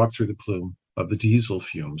would have to walk through the plume of the diesel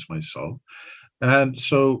fumes myself. And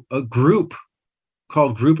so a group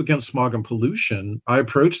called Group Against Smog and Pollution, I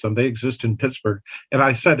approached them. They exist in Pittsburgh. And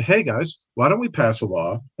I said, hey, guys, why don't we pass a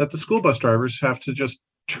law that the school bus drivers have to just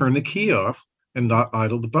turn the key off and not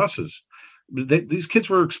idle the buses? These kids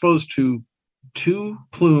were exposed to 2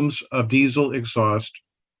 plumes of diesel exhaust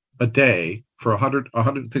a day for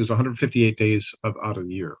 158 days out of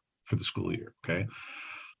the year for the school year. Okay.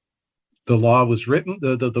 The law was written,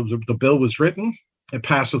 the bill was written, it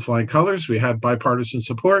passed with flying colors. We had bipartisan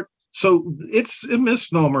support. So it's a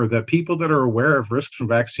misnomer that people that are aware of risks from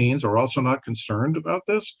vaccines are also not concerned about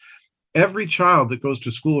this. Every child that goes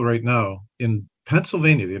to school right now in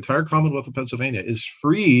Pennsylvania, the entire Commonwealth of Pennsylvania, is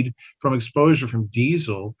freed from exposure from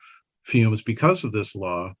diesel fumes because of this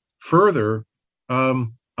law. Further,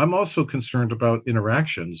 I I'm also concerned about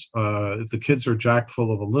interactions. If the kids are jacked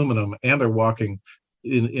full of aluminum and they're walking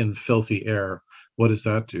in filthy air, what does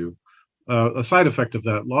that do? A side effect of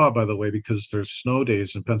that law, by the way, because there's snow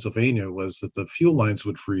days in Pennsylvania, was that the fuel lines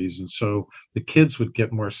would freeze, and so the kids would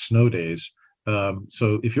get more snow days.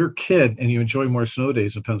 So if you're a kid and you enjoy more snow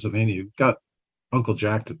days in Pennsylvania, you've got Uncle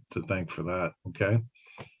Jack to thank for that. Okay.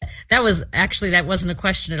 That wasn't a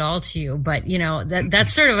question at all to you, but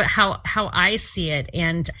that's sort of how I see it.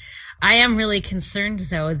 And I am really concerned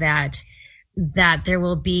though that there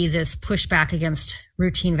will be this pushback against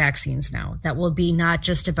routine vaccines now. That will be not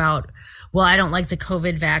just about, well, I don't like the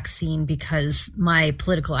COVID vaccine because my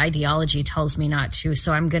political ideology tells me not to,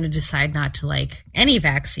 so I'm going to decide not to like any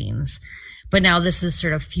vaccines. But now this is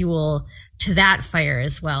sort of fuel to that fire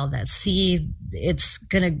as well, that it's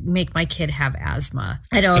going to make my kid have asthma.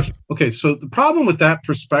 Okay, so the problem with that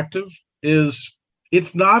perspective is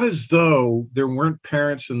it's not as though there weren't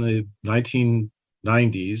parents in the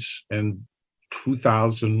 1990s and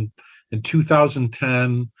 2000 and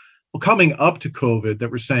 2010, coming up to COVID,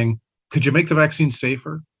 that were saying, could you make the vaccine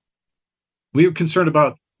safer? We were concerned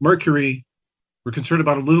about mercury. We're concerned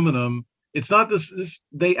about aluminum. It's not this,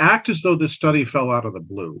 they act as though this study fell out of the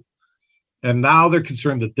blue. And now they're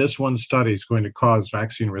concerned that this one study is going to cause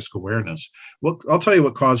vaccine risk awareness. Well, I'll tell you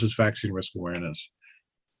what causes vaccine risk awareness.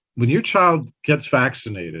 When your child gets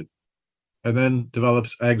vaccinated and then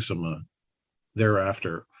develops eczema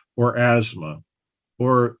thereafter, or asthma,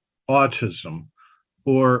 or autism,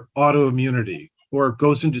 or autoimmunity, or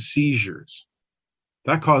goes into seizures,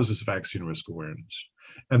 that causes vaccine risk awareness.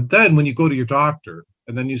 And then when you go to your doctor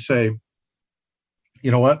and then you say, you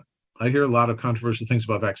know what, I hear a lot of controversial things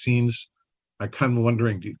about vaccines. I'm kind of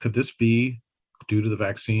wondering, could this be due to the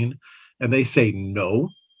vaccine? And they say, no,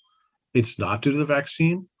 it's not due to the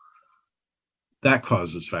vaccine. That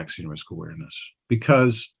causes vaccine risk awareness,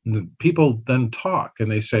 because people then talk and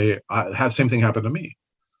they say, same thing happened to me.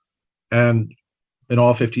 And in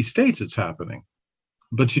all 50 states, it's happening.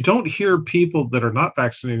 But you don't hear people that are not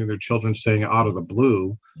vaccinating their children saying out of the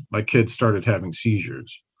blue, my kid started having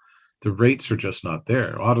seizures. The rates are just not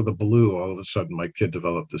there. Out of the blue, all of a sudden, my kid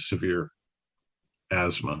developed a severe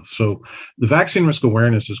asthma. So the vaccine risk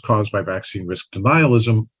awareness is caused by vaccine risk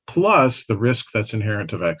denialism, plus the risk that's inherent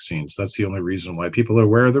to vaccines. That's the only reason why people are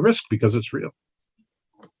aware of the risk, because it's real.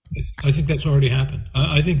 I think that's already happened.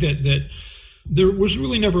 I think that there was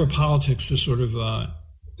really never a politics to sort of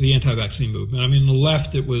the anti-vaccine movement. I mean, the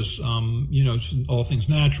left, it was, all things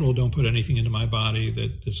natural, don't put anything into my body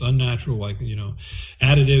that's unnatural, like,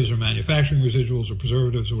 additives or manufacturing residuals or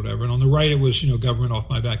preservatives or whatever. And on the right, it was, government off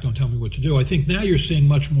my back, don't tell me what to do. I think now you're seeing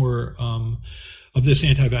much more of this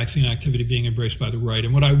anti-vaccine activity being embraced by the right.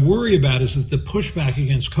 And what I worry about is that the pushback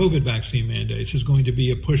against COVID vaccine mandates is going to be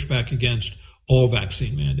a pushback against all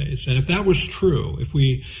vaccine mandates. And if that was true, if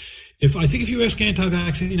you ask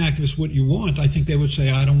anti-vaccine activists what you want, I think they would say,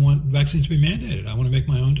 I don't want vaccines to be mandated. I want to make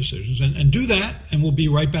my own decisions and do that. And we'll be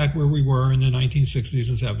right back where we were in the 1960s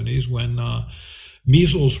and 70s when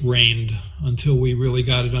measles reigned, until we really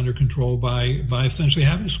got it under control by essentially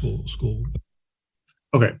having school.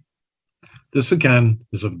 Okay. This, again,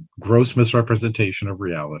 is a gross misrepresentation of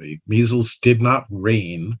reality. Measles did not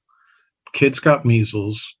reign. Kids got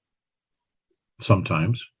measles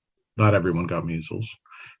sometimes. Not everyone got measles.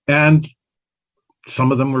 And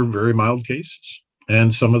some of them were very mild cases,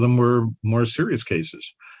 and some of them were more serious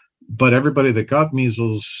cases. But everybody that got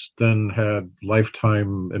measles then had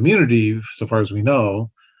lifetime immunity, so far as we know,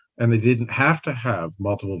 and they didn't have to have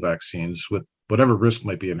multiple vaccines with whatever risk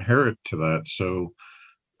might be inherent to that. So,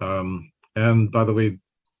 and by the way,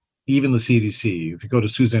 even the CDC, if you go to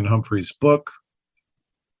Suzanne Humphrey's book,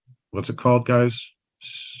 what's it called, guys?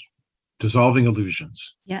 Dissolving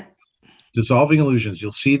Illusions. Yeah. Dissolving Illusions,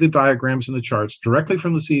 you'll see the diagrams and the charts directly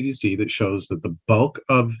from the CDC that shows that the bulk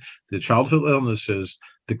of the childhood illnesses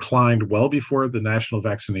declined well before the national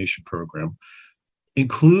vaccination program,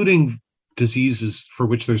 including diseases for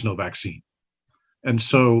which there's no vaccine. And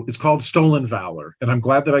so it's called stolen valor. And I'm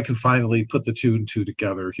glad that I can finally put the two and two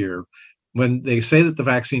together here. When they say that the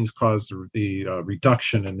vaccines cause the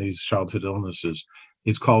reduction in these childhood illnesses,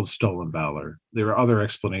 it's called stolen valor. There are other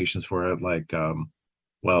explanations for it, like,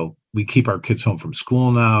 well, we keep our kids home from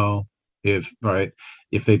school now. If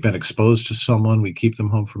they've been exposed to someone, we keep them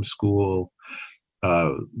home from school.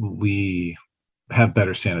 We have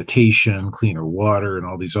better sanitation, cleaner water, and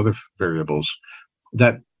all these other variables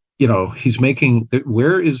that, he's making.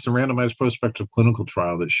 Where is the randomized prospective clinical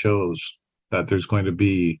trial that shows that there's going to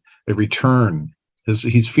be a return?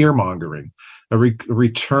 He's fear-mongering, a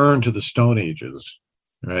return to the Stone Ages,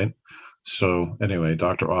 right? So anyway,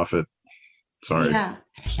 Dr. Offit, Sorry. Yeah.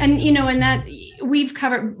 And, you know, and that we've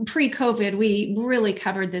covered pre-COVID, we really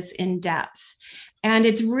covered this in depth. And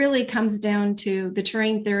it really comes down to the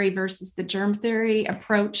terrain theory versus the germ theory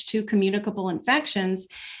approach to communicable infections.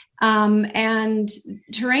 And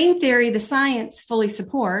terrain theory, the science fully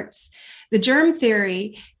supports. The germ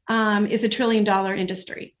theory is $1 trillion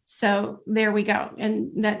industry. So there we go.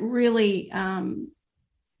 And that really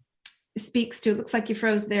speaks to, looks like you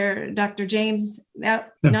froze there, Dr. James. Oh,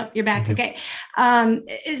 no, you're back. Okay. And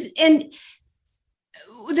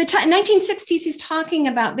the 1960s, he's talking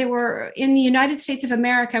about, they were in the United States of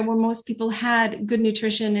America, where most people had good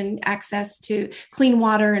nutrition and access to clean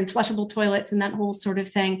water and flushable toilets and that whole sort of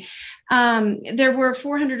thing. There were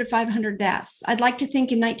 400 to 500 deaths. I'd like to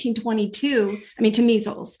think in 1922, to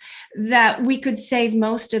measles, that we could save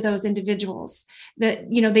most of those individuals.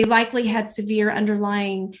 That, you know, they likely had severe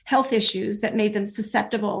underlying health issues that made them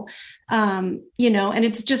susceptible. You know, and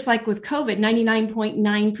it's just like with COVID,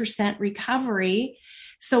 99.9% recovery.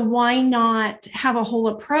 So why not have a whole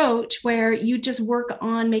approach where you just work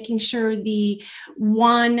on making sure the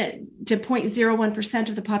 1 to 0.01%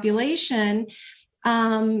 of the population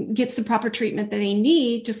gets the proper treatment that they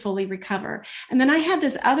need to fully recover. And then I had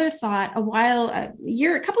this other thought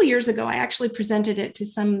a couple of years ago. I actually presented it to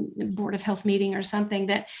some Board of Health meeting or something,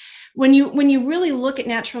 that when you really look at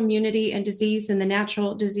natural immunity and disease and the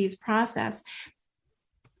natural disease process,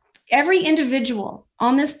 every individual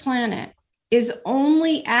on this planet is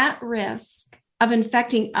only at risk of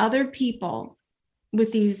infecting other people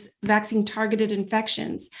with these vaccine targeted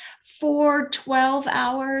infections for 12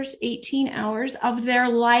 hours, 18 hours of their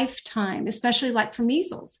lifetime, especially like for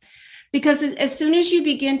measles. Because as soon as you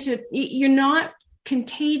begin you're not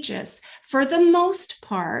contagious for the most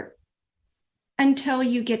part until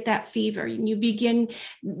you get that fever and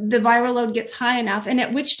the viral load gets high enough. And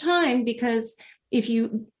at which time, because if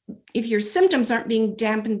your symptoms aren't being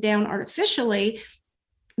dampened down artificially,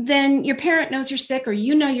 then your parent knows you're sick, or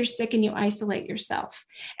you know you're sick, and you isolate yourself.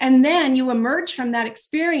 And then you emerge from that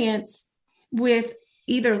experience with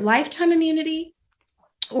either lifetime immunity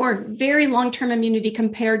or very long-term immunity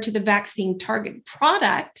compared to the vaccine target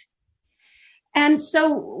product. And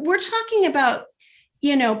so we're talking about,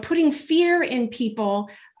 you know, putting fear in people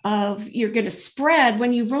of you're going to spread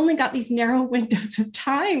when you've only got these narrow windows of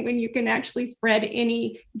time when you can actually spread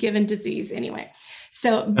any given disease anyway.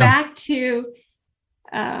 So back to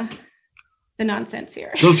the nonsense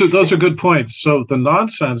here. Those are good points. So the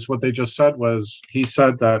nonsense, what they just said was, he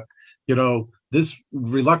said that, you know, this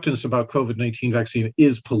reluctance about COVID-19 vaccine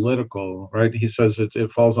is political, right? He says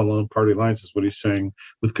it falls along party lines, is what he's saying,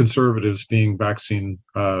 with conservatives being vaccine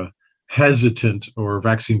hesitant or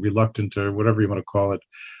vaccine reluctant or whatever you want to call it.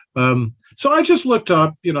 So I just looked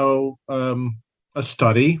up, you know, a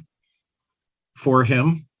study for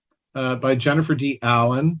him by Jennifer D.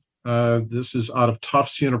 Allen. This is out of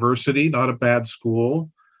Tufts University, not a bad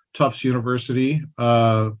school. Tufts University,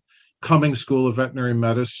 Cummings School of Veterinary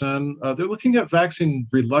Medicine. They're looking at vaccine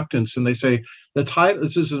reluctance, and they say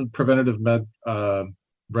this isn't preventative med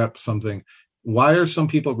rep something. Why are some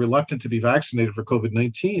people reluctant to be vaccinated for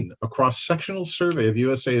COVID-19? A cross-sectional survey of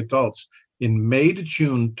USA adults in May to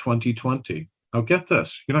June 2020. Now get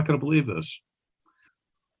this, you're not going to believe this.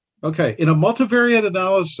 Okay, in a multivariate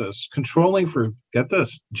analysis controlling for, get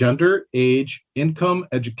this, gender, age, income,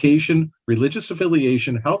 education, religious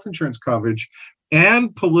affiliation, health insurance coverage,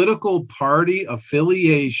 and political party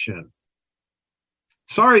affiliation.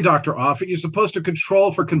 Sorry, Dr. Offit, you're supposed to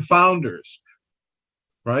control for confounders.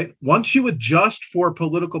 Right? Once you adjust for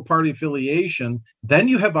political party affiliation, then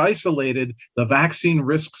you have isolated the vaccine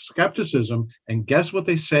risk skepticism. And guess what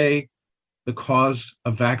they say the cause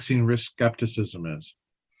of vaccine risk skepticism is?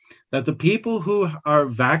 That the people who are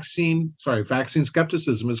vaccine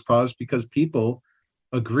skepticism is caused because people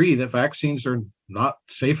agree that vaccines are not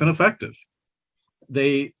safe and effective.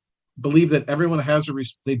 They believe that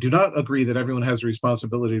they do not agree that everyone has a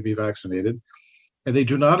responsibility to be vaccinated. And they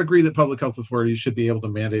do not agree that public health authorities should be able to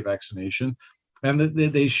mandate vaccination. And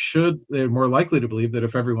that they're more likely to believe that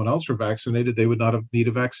if everyone else were vaccinated, they would not need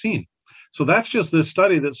a vaccine. So that's just this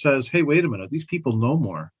study that says, hey, wait a minute, these people know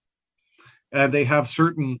more. And they have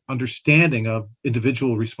certain understanding of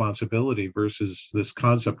individual responsibility versus this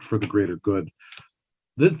concept for the greater good.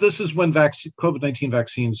 This is when COVID-19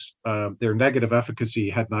 vaccines, their negative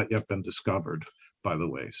efficacy had not yet been discovered, by the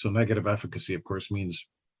way. So negative efficacy, of course, means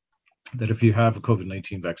that if you have a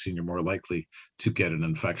COVID-19 vaccine, you're more likely to get an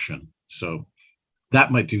infection. So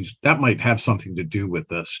that might have something to do with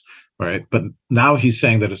this, right? But now he's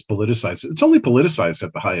saying that it's politicized. It's only politicized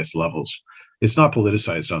at the highest levels. It's not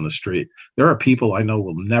politicized on the street. There are people I know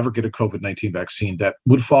will never get a COVID-19 vaccine that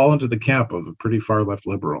would fall into the camp of a pretty far left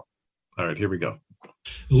liberal. All right, here we go.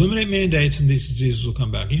 Eliminate mandates and these diseases will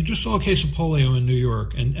come back. You just saw a case of polio in New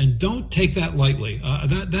York, and don't take that lightly.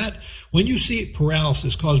 That when you see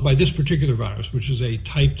paralysis caused by this particular virus, which is a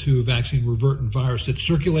type 2 vaccine revertant virus that's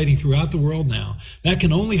circulating throughout the world now, that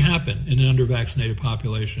can only happen in an under-vaccinated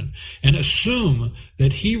population. And assume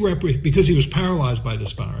that because he was paralyzed by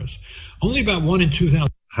this virus, only about 1 in 2,000.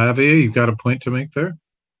 Javier, you've got a point to make there?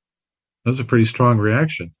 That's a pretty strong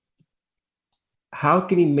reaction. How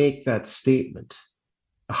can he make that statement?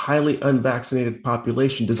 A highly unvaccinated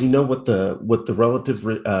population. Does he know what the relative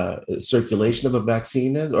circulation of a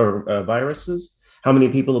vaccine is or a virus is? How many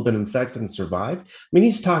people have been infected and survived? I mean,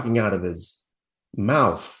 he's talking out of his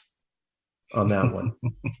mouth on that one.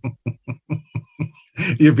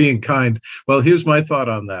 You're being kind. Well, here's my thought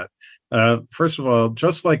on that. First of all,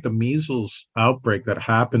 just like the measles outbreak that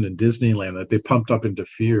happened in Disneyland that they pumped up into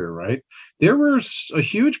fear, right? There was a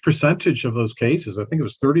huge percentage of those cases. I think it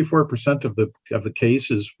was 34% of the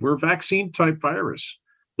cases were vaccine type virus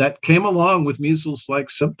that came along with measles-like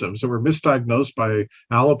symptoms that were misdiagnosed by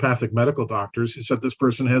allopathic medical doctors who said this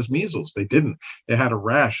person has measles. They didn't. They had a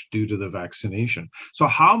rash due to the vaccination. So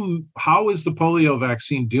how is the polio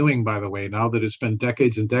vaccine doing, by the way, now that it's been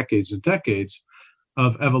decades and decades and decades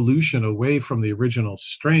of evolution away from the original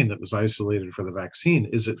strain that was isolated for the vaccine?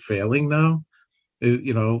 Is it failing now?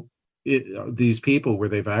 These people, were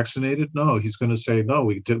they vaccinated? No. He's going to say, no,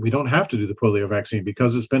 we don't have to do the polio vaccine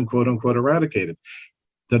because it's been quote unquote eradicated.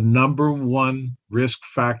 The number one risk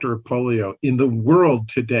factor of polio in the world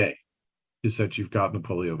today is that you've gotten a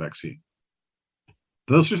polio vaccine.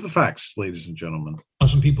 Those are the facts, ladies and gentlemen.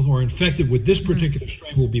 Some people who are infected with this particular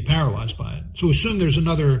strain will be paralyzed by it. So assume there's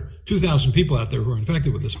another 2,000 people out there who are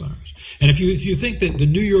infected with this virus. And if you think that the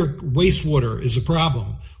New York wastewater is a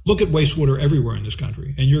problem, look at wastewater everywhere in this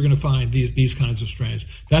country, and you're going to find these kinds of strains.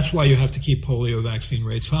 That's why you have to keep polio vaccine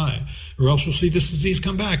rates high, or else you'll see this disease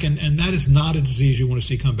come back. And that is not a disease you want to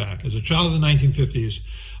see come back. As a child of the 1950s,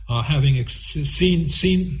 having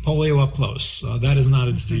seen polio up close, that is not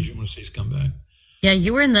a disease you want to see come back. Yeah,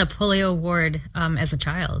 you were in the polio ward as a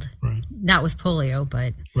child. Right. Not with polio,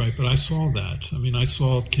 but... Right, but I saw that. I mean, I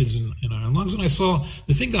saw kids in iron lungs, and I saw...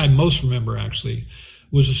 The thing that I most remember, actually,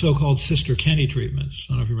 was the so-called Sister Kenny treatments.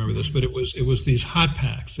 I don't know if you remember this, but it was these hot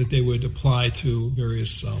packs that they would apply to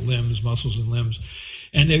various limbs, muscles and limbs,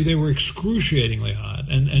 and they were excruciatingly hot.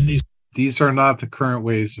 And these are not the current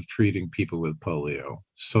ways of treating people with polio.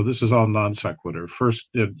 So this is all non sequitur. First,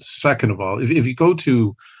 second of all, if you go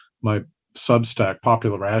to my Substack,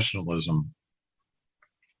 Popular Rationalism,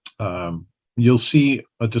 you'll see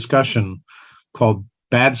a discussion called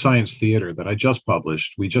Bad Science Theater that I just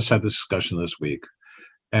published. We just had this discussion this week.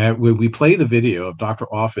 And we play the video of Dr.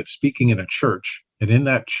 Offit speaking in a church. And in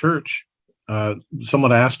that church,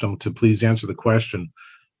 someone asked him to please answer the question,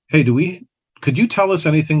 hey, could you tell us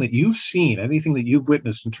anything that you've seen, anything that you've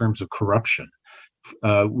witnessed in terms of corruption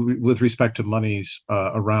with respect to monies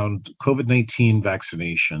around COVID-19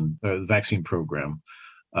 vaccination, vaccine program,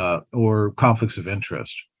 or conflicts of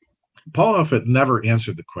interest? Paul Offit never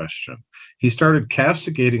answered the question. He started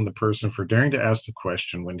castigating the person for daring to ask the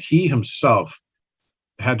question when he himself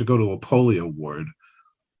had to go to a polio ward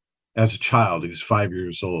as a child. He was 5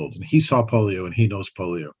 years old, and he saw polio and he knows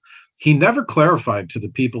polio. He never clarified to the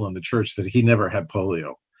people in the church that he never had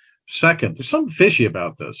polio. Second, there's something fishy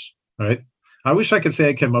about this, right? I wish I could say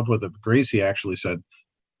I came up with it, but Gracie actually said,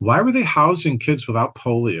 why were they housing kids without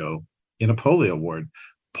polio in a polio ward?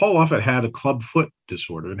 Paul Offit had a club foot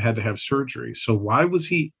disorder and had to have surgery. So why was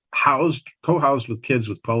he co-housed with kids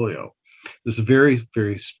with polio? This is a very,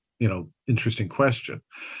 very, interesting question.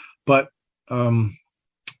 But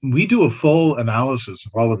we do a full analysis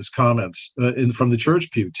of all of his comments from the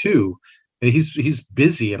church pew too. He's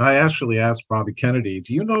busy, and I actually asked Bobby Kennedy,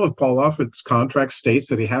 do you know if Paul Offit's contract states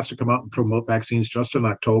that he has to come out and promote vaccines just in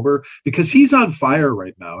October? Because he's on fire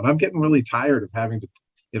right now, and I'm getting really tired of having to,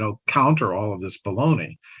 counter all of this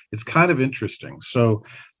baloney. It's kind of interesting. So,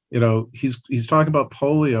 he's talking about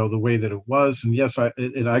polio the way that it was, and yes,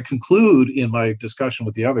 I conclude in my discussion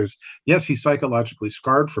with the others, yes, he's psychologically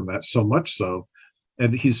scarred from that, so much so,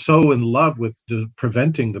 and he's so in love with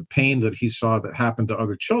preventing the pain that he saw that happened to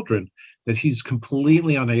other children that he's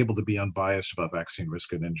completely unable to be unbiased about vaccine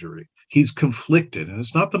risk and injury. He's conflicted, and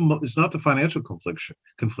it's not the financial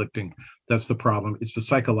conflicting that's the problem. It's the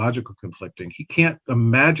psychological conflicting. He can't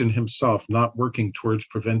imagine himself not working towards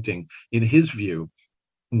preventing, in his view,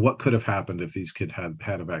 what could have happened if these kids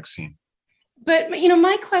had a vaccine. But,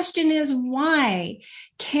 my question is, why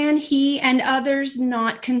can he and others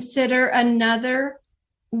not consider another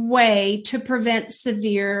way to prevent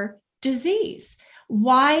severe disease?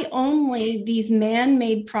 Why only these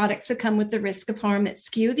man-made products that come with the risk of harm, that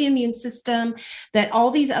skew the immune system, that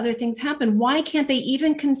all these other things happen? Why can't they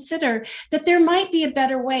even consider that there might be a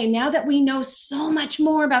better way now that we know so much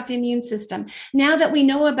more about the immune system, now that we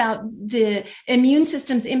know about the immune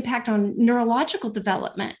system's impact on neurological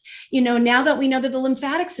development, now that we know that the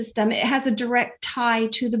lymphatic system, it has a direct tie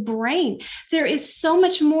to the brain. There is so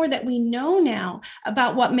much more that we know now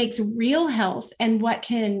about what makes real health and what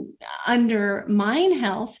can undermine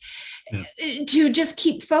health, to just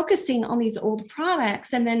keep focusing on these old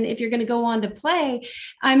products. And then if you're going to go on to play,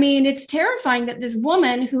 it's terrifying that this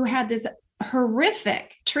woman who had this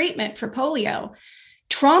horrific treatment for polio,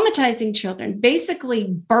 traumatizing children, basically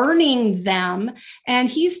burning them, and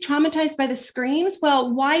he's traumatized by the screams.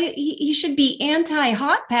 Well, why he should be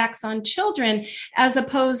anti-hot packs on children as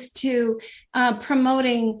opposed to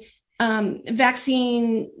promoting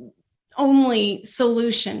vaccine only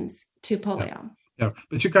solutions to polio. Yeah,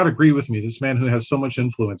 but you got to agree with me. This man who has so much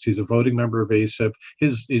influence, he's a voting member of ACIP.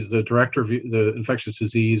 He's the director of the infectious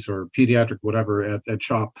disease or pediatric whatever at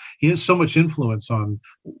CHOP. He has so much influence on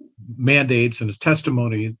mandates and his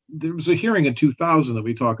testimony. There was a hearing in 2000 that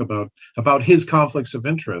we talk about his conflicts of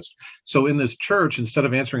interest. So in this church, instead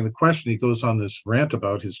of answering the question, he goes on this rant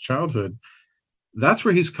about his childhood. That's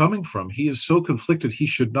where he's coming from. He is so conflicted. He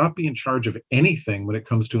should not be in charge of anything when it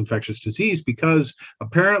comes to infectious disease, because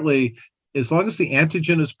apparently, as long as the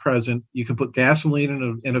antigen is present, you can put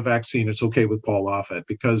gasoline in a vaccine. It's okay with Paul Offit,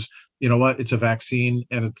 because you know what? It's a vaccine,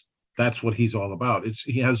 and that's what he's all about.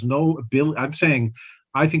 He has no ability. I'm saying,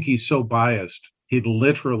 I think he's so biased. He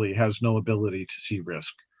literally has no ability to see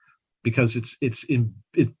risk, because it's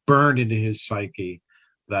burned into his psyche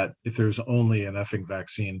that if there's only an effing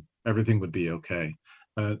vaccine, everything would be okay.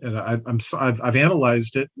 And I've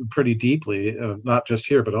analyzed it pretty deeply, not just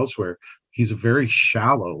here but elsewhere. He's very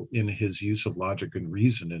shallow in his use of logic and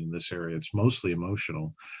reason in this area. It's mostly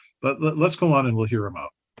emotional. But let's go on and we'll hear him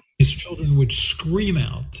out. These children would scream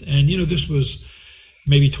out. And, this was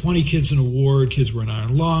maybe 20 kids in a ward. Kids were in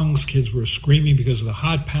iron lungs. Kids were screaming because of the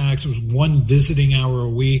hot packs. There was one visiting hour a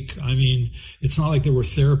week. It's not like there were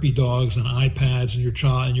therapy dogs and iPads and your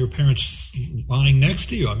child and your parents lying next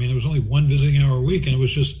to you. There was only one visiting hour a week, and it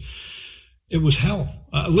was hell.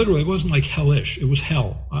 Literally, it wasn't like hellish. It was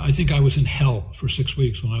hell. I think I was in hell for 6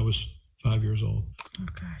 weeks when I was 5 years old. Oh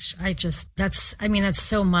gosh, that's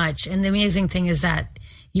so much. And the amazing thing is that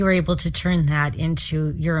you were able to turn that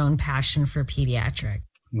into your own passion for pediatric.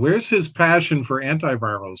 Where's his passion for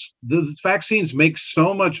antivirals? The vaccines make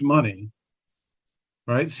so much money,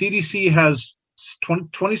 right? CDC has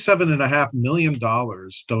 $27.5 million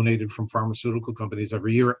donated from pharmaceutical companies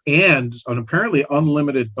every year, and an apparently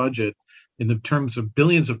unlimited budget in the terms of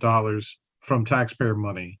billions of dollars from taxpayer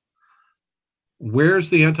money. Where's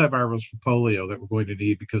the antivirals for polio that we're going to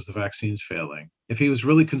need because the vaccine's failing? If he was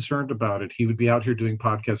really concerned about it, he would be out here doing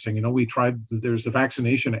podcasts saying, we tried, there's the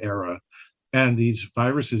vaccination era, and these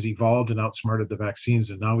viruses evolved and outsmarted the vaccines,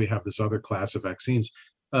 and now we have this other class of vaccines.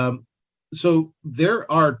 So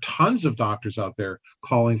there are tons of doctors out there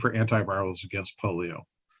calling for antivirals against polio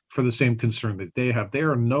for the same concern that they have. They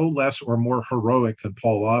are no less or more heroic than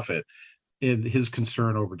Paul Offit in his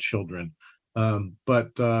concern over children.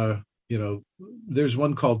 There's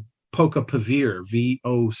one called Pocapavir,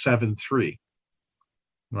 V073,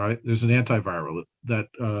 right? There's an antiviral that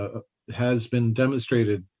has been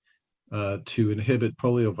demonstrated to inhibit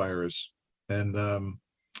poliovirus. And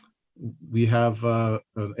we have an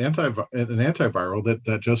antiviral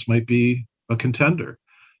that just might be a contender.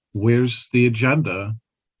 Where's the agenda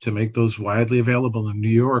to make those widely available in New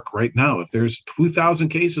York right now? If there's 2,000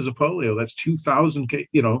 cases of polio, that's 2,000,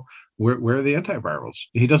 where are the antivirals?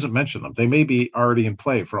 He doesn't mention them. They may be already in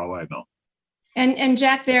play for all I know. And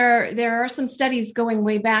Jack, there are some studies going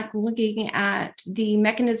way back looking at the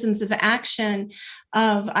mechanisms of action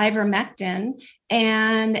of ivermectin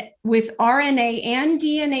and with RNA and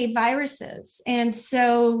DNA viruses. And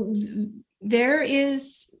so there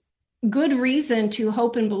is good reason to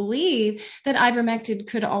hope and believe that ivermectin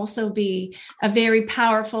could also be a very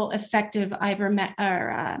powerful, effective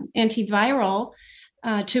antiviral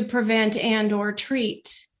to prevent and or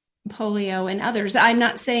treat polio and others. I'm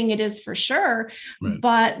not saying it is for sure, right,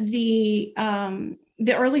 but the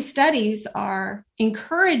early studies are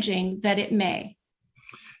encouraging that it may.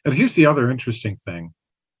 And here's the other interesting thing.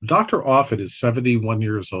 Dr. Offit is 71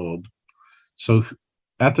 years old. So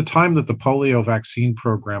at the time that the polio vaccine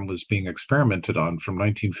program was being experimented on from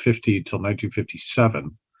 1950 till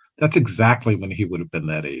 1957, That's exactly when he would have been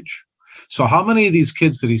that age. So how many of these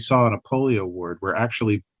kids that he saw in a polio ward were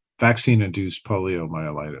actually vaccine-induced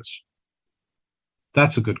poliomyelitis?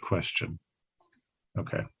 That's a good question.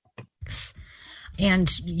 Okay. And,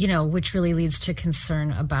 which really leads to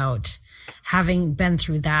concern about having been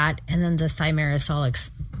through that, and then the thimerosal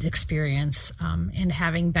experience, and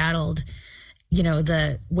having battled,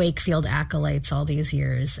 the Wakefield acolytes all these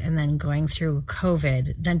years, and then going through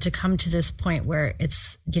COVID, then to come to this point where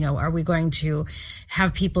it's, are we going to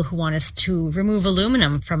have people who want us to remove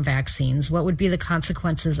aluminum from vaccines? What would be the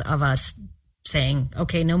consequences of us saying,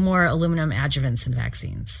 okay, no more aluminum adjuvants in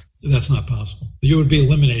vaccines? That's not possible. You would be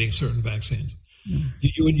eliminating certain vaccines.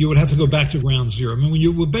 You would have to go back to ground zero. I mean, when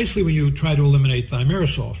you try to eliminate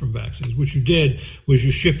thimerosal from vaccines, what you did was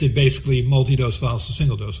you shifted basically multi-dose vials to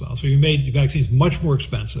single-dose vials. So you made vaccines much more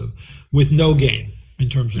expensive with no gain in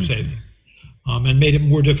terms of safety, and made it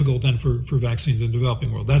more difficult than for vaccines in the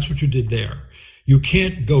developing world. That's what you did there. You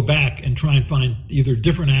can't go back and try and find either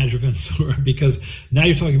different adjuvants, because now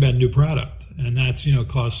you're talking about a new product. And that's,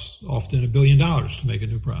 costs often $1 billion to make a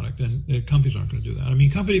new product. And companies aren't going to do that. I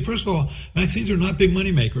mean, first of all, vaccines are not big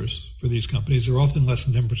money makers for these companies. They're often less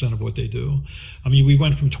than 10% of what they do. I mean, we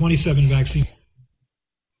went from 27 vaccines.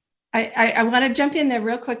 I want to jump in there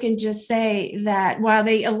real quick and just say that while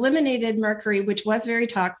they eliminated mercury, which was very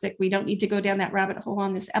toxic, we don't need to go down that rabbit hole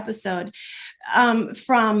on this episode,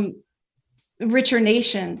 from richer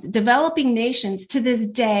nations, developing nations to this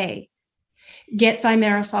day get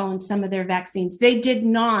thimerosal in some of their vaccines. They did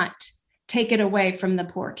not take it away from the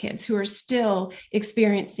poor kids who are still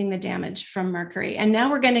experiencing the damage from mercury. And now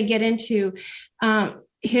we're going to get into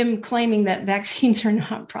him claiming that vaccines are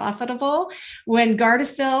not profitable when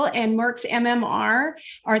Gardasil and Merck's MMR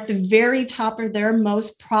are at the very top of their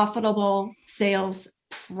most profitable sales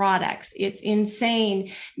products. It's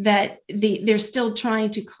insane that they're still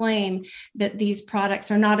trying to claim that these products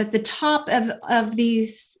are not at the top of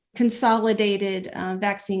these consolidated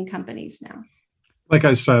vaccine companies now. Like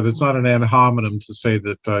I said, it's not an ad hominem to say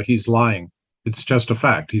that he's lying. It's just a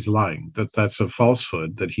fact. He's lying. That's a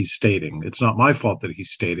falsehood that he's stating. It's not my fault that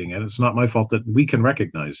he's stating, and it's not my fault that we can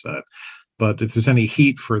recognize that. But if there's any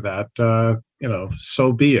heat for that,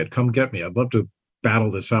 so be it. Come get me. I'd love to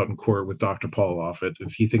battle this out in court with Dr. Paul Offit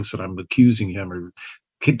if he thinks that I'm accusing him or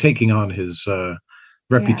taking on his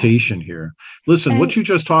reputation here. Listen, what you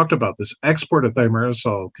just talked about, this export of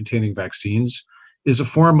thimerosal containing vaccines, is a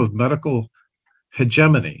form of medical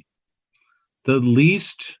hegemony. The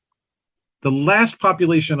last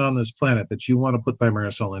population on this planet that you want to put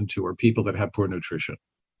thimerosal into are people that have poor nutrition.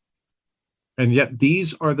 And yet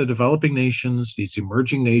these are the developing nations, these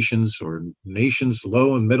emerging nations, or nations,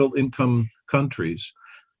 low and middle income countries.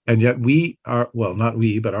 And yet we are, well, not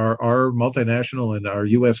we, but our multinational and our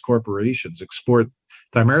US corporations export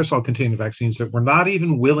thimerosal containing vaccines that we're not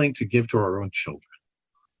even willing to give to our own children.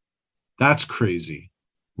 That's crazy.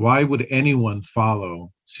 Why would anyone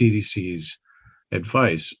follow CDC's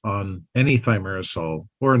advice on any thimerosal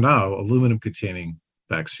or now aluminum containing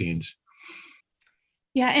vaccines?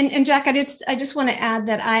 Yeah, and Jack, I just want to add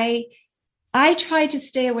that I try to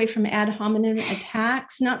stay away from ad hominem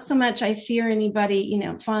attacks. Not so much I fear anybody,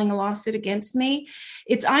 filing a lawsuit against me.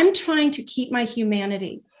 I'm trying to keep my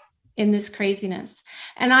humanity in this craziness.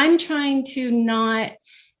 And I'm trying to not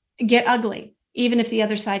get ugly, even if the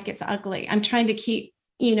other side gets ugly. I'm trying to keep,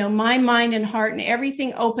 my mind and heart and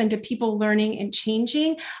everything open to people learning and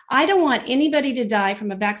changing. I don't want anybody to die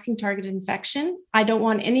from a vaccine targeted infection. I don't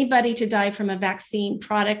want anybody to die from a vaccine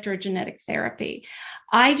product or genetic therapy.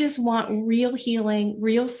 I just want real healing,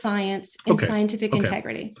 real science, and scientific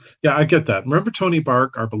integrity. Yeah, I get that. Remember Tony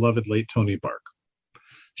Bark, our beloved late Tony Bark?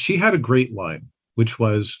 She had a great line, which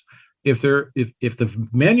was, if the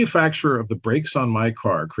manufacturer of the brakes on my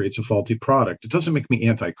car creates a faulty product, it doesn't make me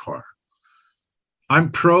anti-car. I'm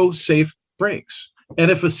pro-safe brakes. And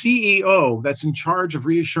if a CEO that's in charge of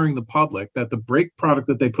reassuring the public that the brake product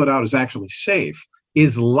that they put out is actually safe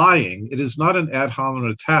is lying, it is not an ad hominem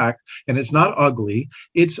attack, and it's not ugly.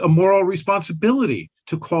 It's a moral responsibility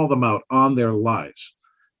to call them out on their lies.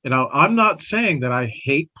 I'm not saying that I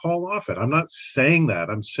hate Paul Offit. I'm not saying that.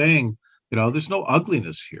 I'm saying, there's no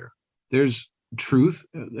ugliness here. There's truth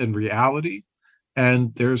and reality,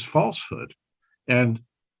 and there's falsehood. And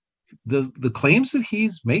the claims that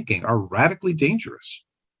he's making are radically dangerous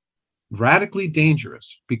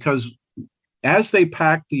because as they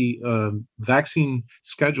pack the vaccine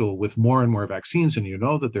schedule with more and more vaccines, and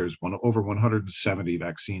that there's over 170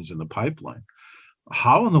 vaccines in the pipeline,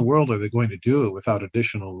 how in the world are they going to do it without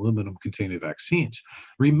additional aluminum containing vaccines?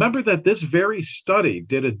 Remember that this very study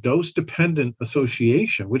did a dose-dependent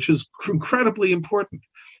association, which is incredibly important.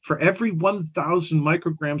 For every 1,000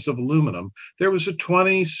 micrograms of aluminum, there was a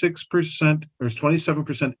 26% or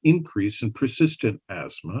 27% increase in persistent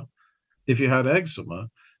asthma if you had eczema.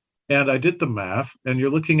 And I did the math, and you're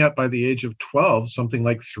looking at, by the age of 12, something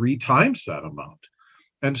like 3 times that amount.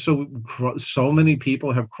 And so many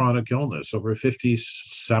people have chronic illness. Over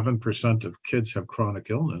 57% of kids have chronic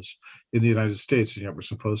illness in the United States, and yet we're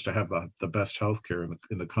supposed to have the best healthcare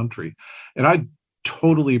in the country. And I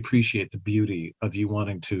totally appreciate the beauty of you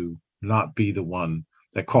wanting to not be the one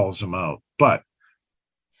that calls them out. But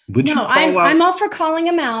I'm all for calling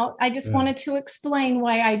him out. I just wanted to explain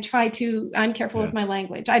why I'm careful with my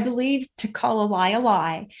language. I believe to call a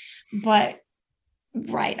lie, but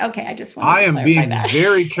right. Okay. I just want to clarify being that.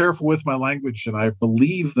 Very careful with my language, and I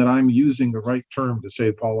believe that I'm using the right term to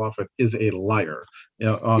say Paul Offit is a liar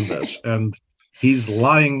on this. And he's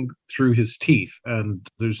lying through his teeth, and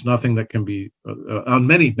there's nothing that can be on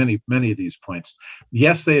many of these points.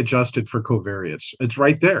 Yes, they adjusted for covariates. It's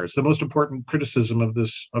right there. It's the most important criticism of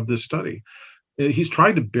this study. He's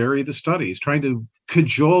trying to bury the study. He's trying to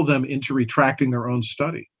cajole them into retracting their own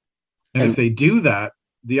study. And if they do that,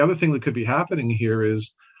 the other thing that could be happening here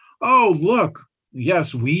is, oh, look,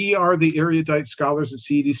 yes, we are the erudite scholars at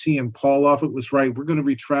CDC, and Paul Offit was right. We're going to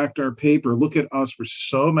retract our paper. Look at us. We're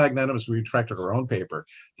so magnanimous. We retracted our own paper.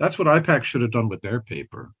 That's what IPAC should have done with their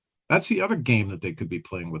paper. That's the other game that they could be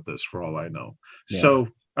playing with this, for all I know. Yeah. So,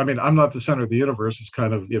 I mean, I'm not the center of the universe. It's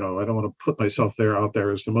kind of, I don't want to put myself out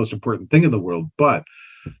there as the most important thing in the world, but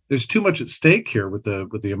there's too much at stake here with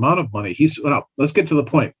the amount of money. Let's get to the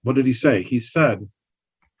point. What did he say? He said,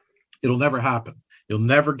 it'll never happen. You'll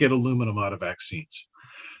never get aluminum out of vaccines.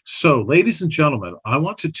 So, ladies and gentlemen, I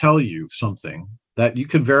want to tell you something that you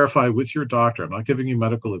can verify with your doctor. I'm not giving you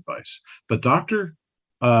medical advice, but Dr.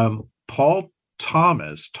 Paul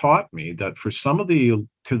Thomas taught me that for some of the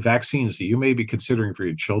vaccines that you may be considering for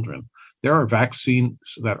your children, there are vaccines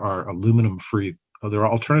that are aluminum-free. There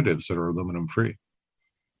are alternatives that are aluminum-free.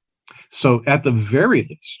 So, at the very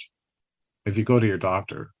least, if you go to your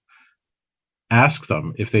doctor, ask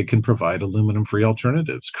them if they can provide aluminum-free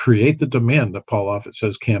alternatives. Create the demand that Paul Offit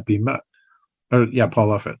says can't be met. Paul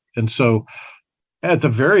Offit. And so, at the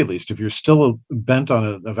very least, if you're still bent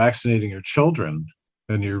on vaccinating your children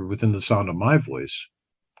and you're within the sound of my voice,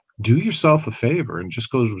 do yourself a favor and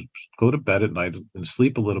just go to bed at night and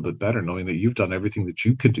sleep a little bit better, knowing that you've done everything that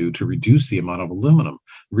you could do to reduce the amount of aluminum.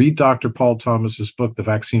 Read Dr. Paul Thomas's book, The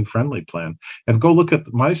Vaccine Friendly Plan, and go look at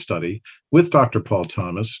my study with Dr. Paul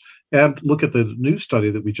Thomas, and look at the new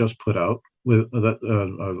study that we just put out with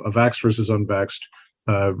a vaxxed versus unvaxxed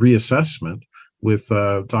reassessment with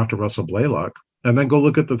Dr. Russell Blaylock, and then go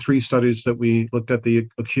look at the 3 studies that we looked at the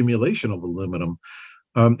accumulation of aluminum.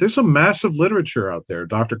 There's a massive literature out there.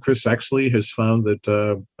 Dr. Chris Exley has found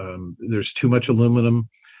that there's too much aluminum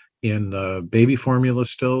in baby formula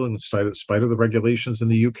still, in spite of the regulations in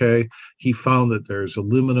the UK. He found that there's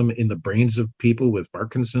aluminum in the brains of people with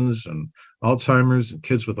Parkinson's and Alzheimer's and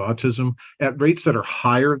kids with autism at rates that are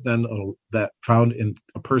higher than that found in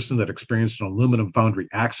a person that experienced an aluminum foundry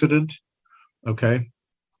accident. Okay.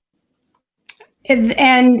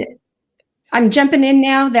 And I'm jumping in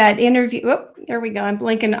now. That interview. Oh, there we go. I'm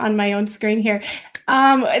blinking on my own screen here.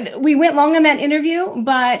 We went long on that interview,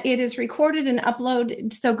 but it is recorded and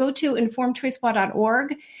uploaded. So go to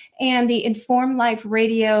informedchoice.org and the Inform Life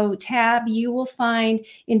Radio tab. You will find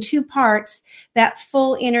in 2 parts that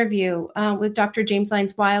full interview with Dr. James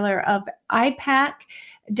Lyons-Weiler of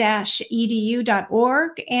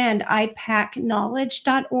IPAC-edu.org and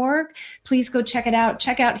IPACknowledge.org. Please go check it out.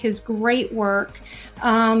 Check out his great work.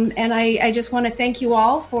 And I just want to thank you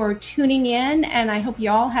all for tuning in, and I hope you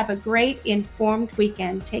all have a great informed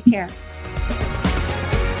weekend. Take care.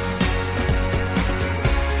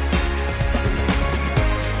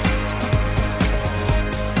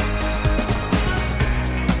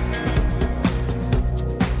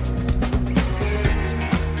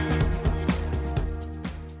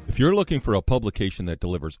 If you're looking for a publication that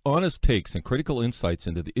delivers honest takes and critical insights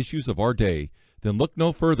into the issues of our day, then look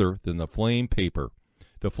no further than The Flame Paper.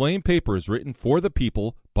 The Flame Paper is written for the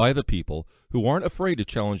people, by the people, who aren't afraid to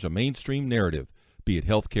challenge a mainstream narrative, be it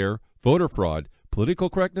healthcare, voter fraud, political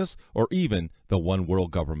correctness, or even the one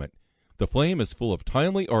world government. The Flame is full of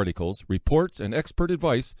timely articles, reports, and expert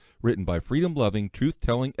advice written by freedom-loving,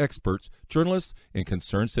 truth-telling experts, journalists, and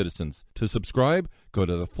concerned citizens. To subscribe, go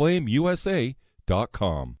to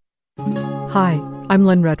theflameusa.com. Hi, I'm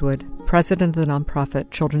Lynn Redwood, president of the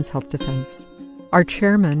nonprofit Children's Health Defense. Our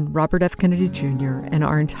chairman, Robert F. Kennedy Jr., and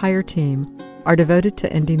our entire team are devoted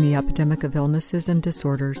to ending the epidemic of illnesses and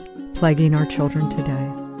disorders plaguing our children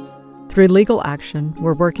today. Through legal action,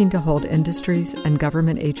 we're working to hold industries and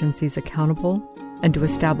government agencies accountable and to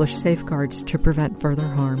establish safeguards to prevent further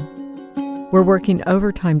harm. We're working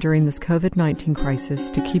overtime during this COVID-19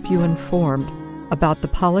 crisis to keep you informed about the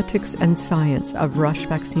politics and science of rush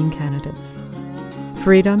vaccine candidates.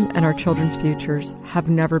 Freedom and our children's futures have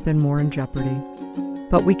never been more in jeopardy.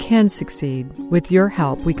 But we can succeed. With your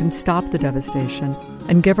help, we can stop the devastation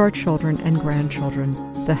and give our children and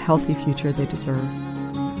grandchildren the healthy future they deserve.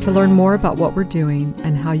 To learn more about what we're doing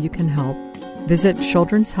and how you can help, visit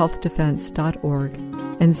childrenshealthdefense.org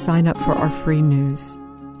and sign up for our free news.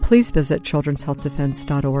 Please visit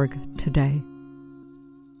childrenshealthdefense.org today.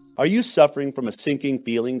 Are you suffering from a sinking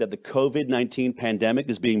feeling that the COVID-19 pandemic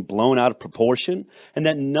is being blown out of proportion and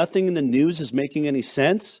that nothing in the news is making any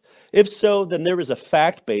sense? If so, then there is a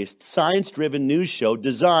fact-based, science-driven news show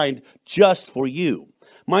designed just for you.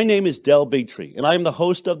 My name is Del Bigtree, and I am the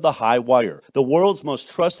host of The High Wire, the world's most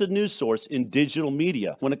trusted news source in digital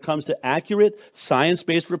media when it comes to accurate,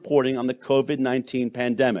 science-based reporting on the COVID-19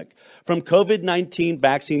 pandemic. From COVID-19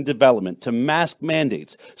 vaccine development to mask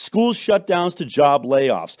mandates, school shutdowns to job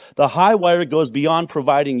layoffs, The High Wire goes beyond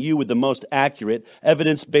providing you with the most accurate,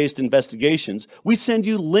 evidence-based investigations. We send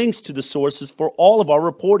you links to the sources for all of our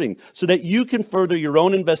reporting so that you can further your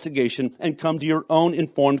own investigation and come to your own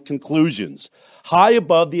informed conclusions. High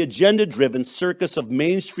above the agenda-driven circus of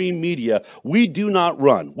mainstream media, we do not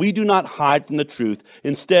run. We do not hide from the truth.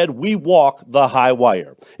 Instead, we walk the high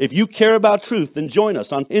wire. If you care about truth, then join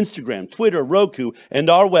us on Instagram, Twitter, Roku, and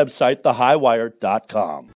our website, thehighwire.com.